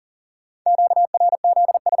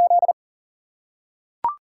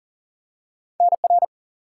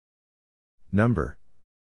 Number.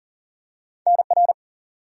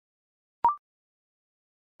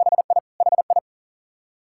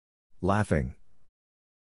 Laughing.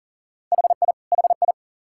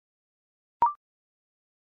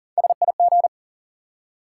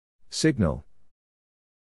 Signal.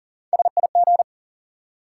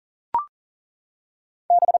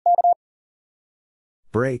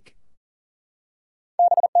 Break.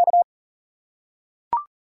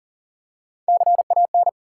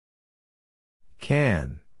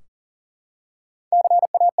 Can.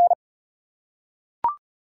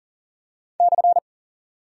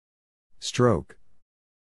 Stroke.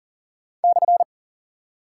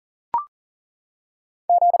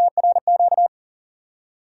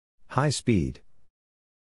 High speed.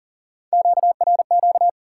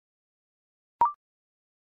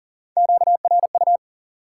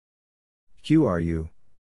 QRU.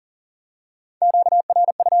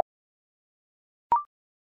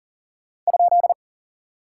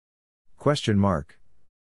 Question mark.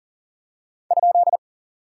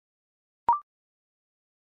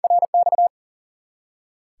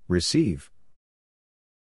 Receive.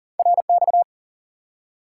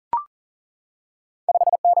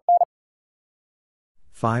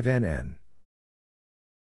 Five NN.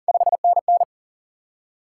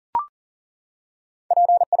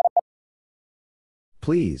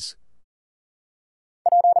 Please.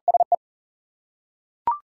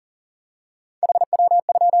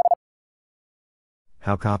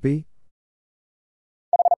 How copy?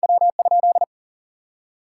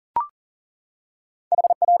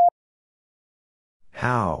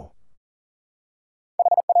 How?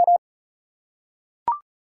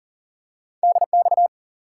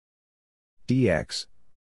 DX.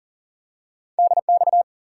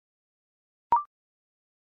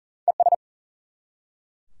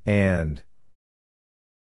 And.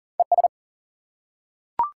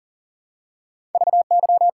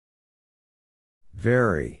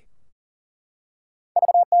 Very.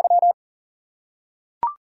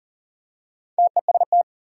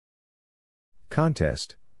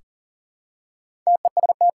 Contest.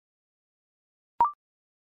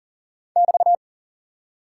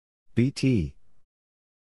 BT.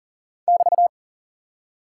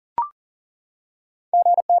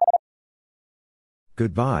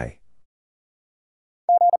 Goodbye.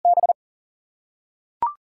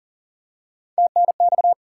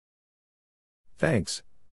 Thanks.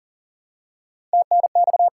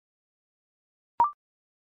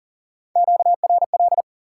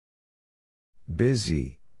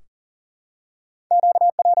 Busy.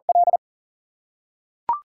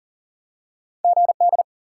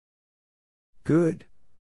 Good.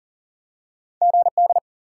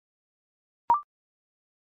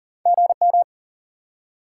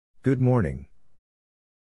 Good morning.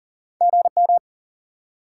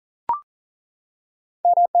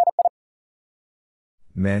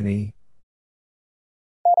 Many.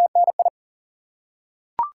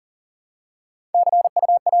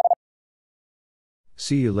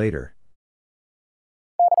 See you later.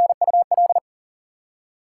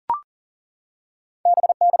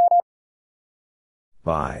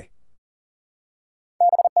 Bye.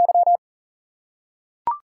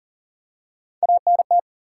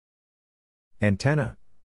 Antenna.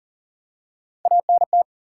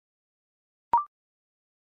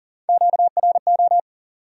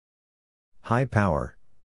 High power.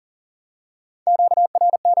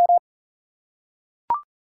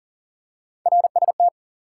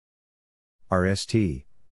 RST.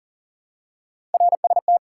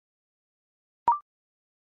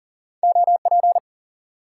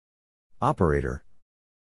 Operator.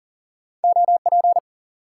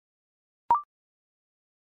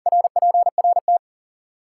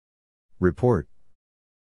 Report.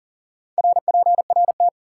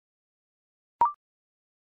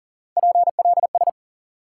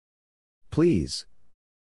 Please.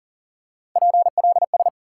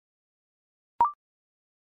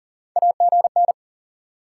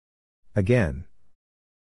 Again.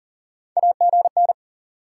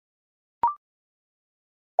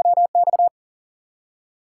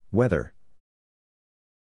 Weather.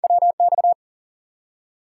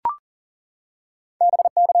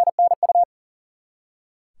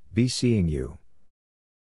 Be seeing you.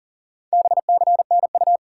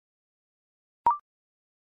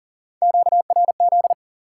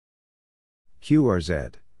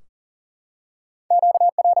 QRZ.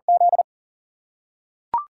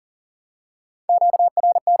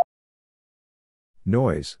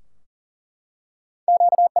 Noise.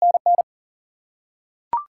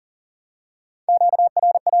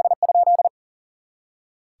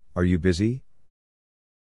 Are you busy?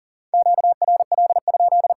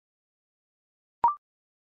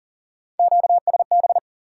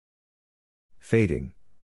 Fading.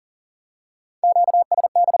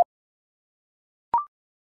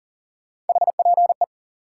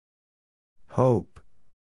 Hope.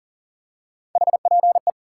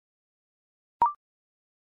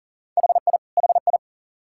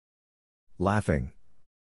 Laughing.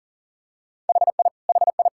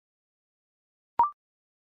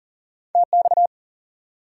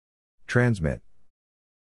 Transmit.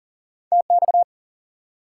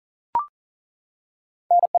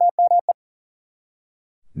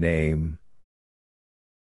 Name.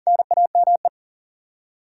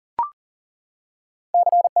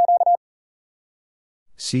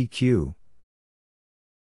 CQ.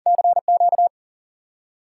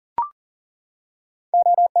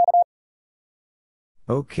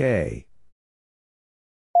 Okay.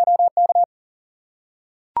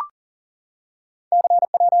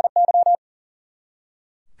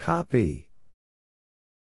 Copy.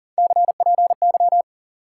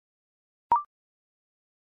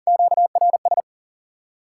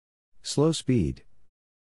 Slow speed.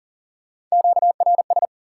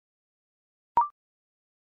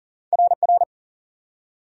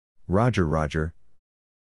 Roger, Roger.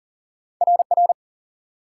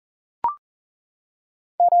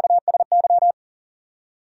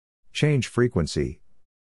 Change frequency.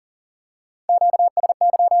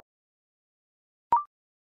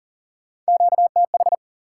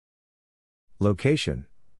 Location.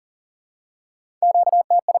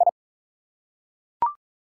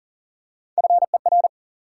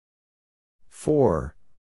 For.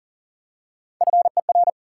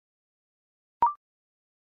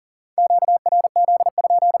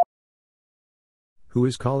 Who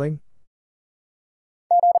is calling?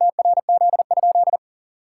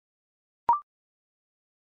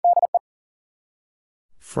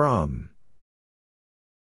 From.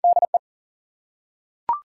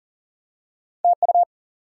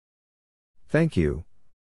 Thank you.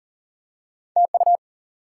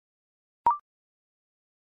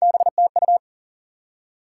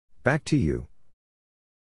 Back to you.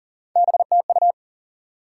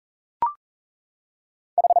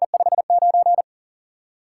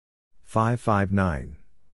 Five 9.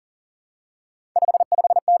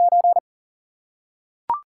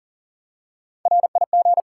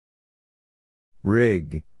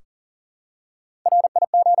 Rig.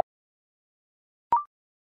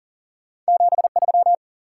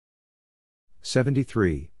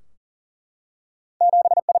 $73.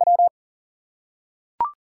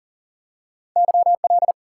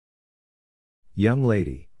 Young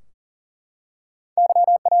lady.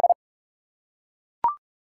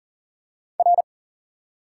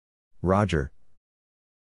 Roger.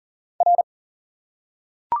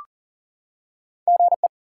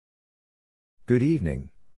 Good evening.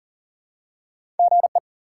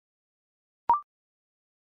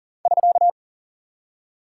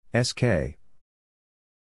 SK.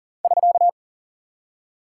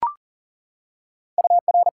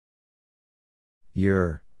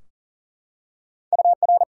 Your.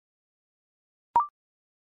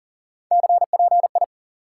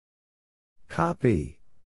 Copy.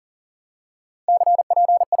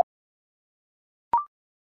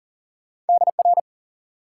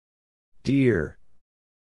 Dear.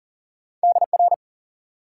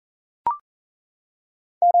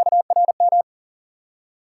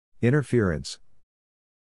 Interference.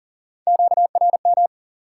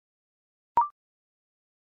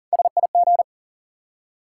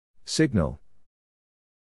 Signal.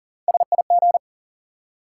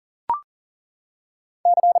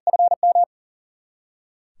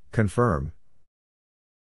 Confirm.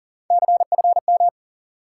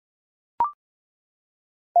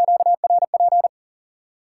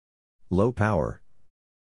 Low power.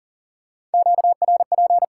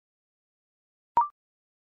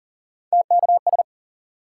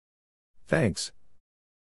 Thanks.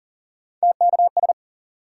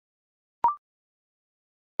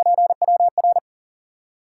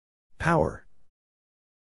 Power.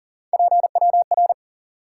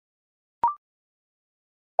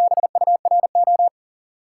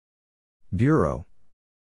 Bureau.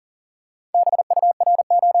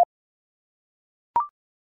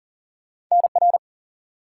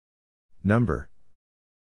 Number.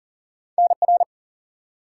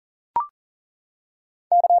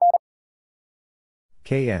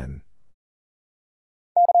 KN.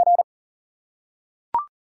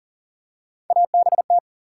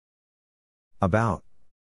 About.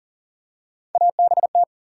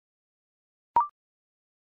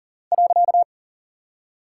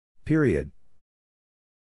 Period.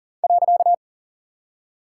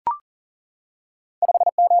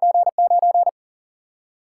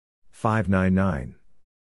 599.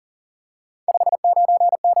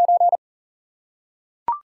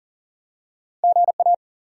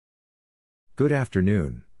 Good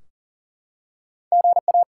afternoon.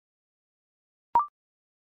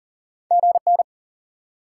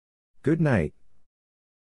 Good night.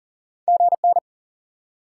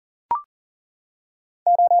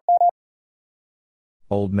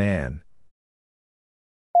 Old man.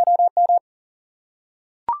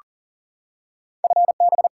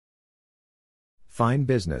 Fine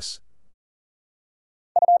business.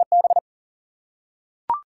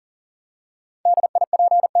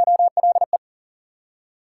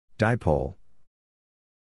 Dipole.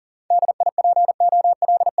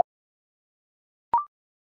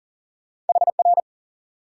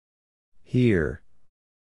 Here.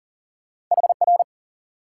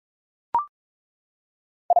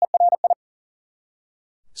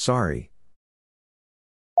 Sorry.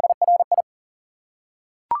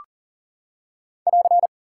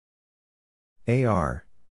 AR.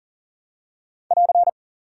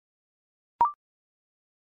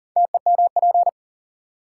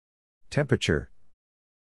 Temperature.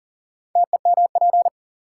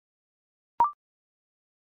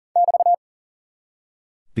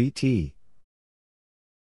 BT.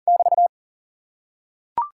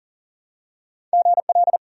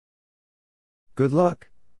 Good luck.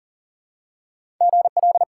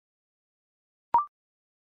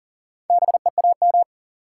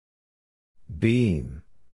 Beam.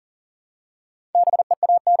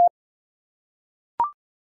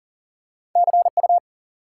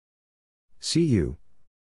 See you.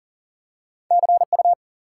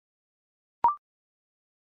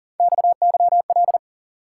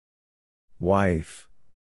 Wife.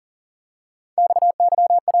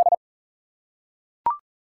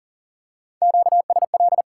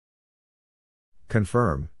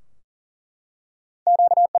 Confirm.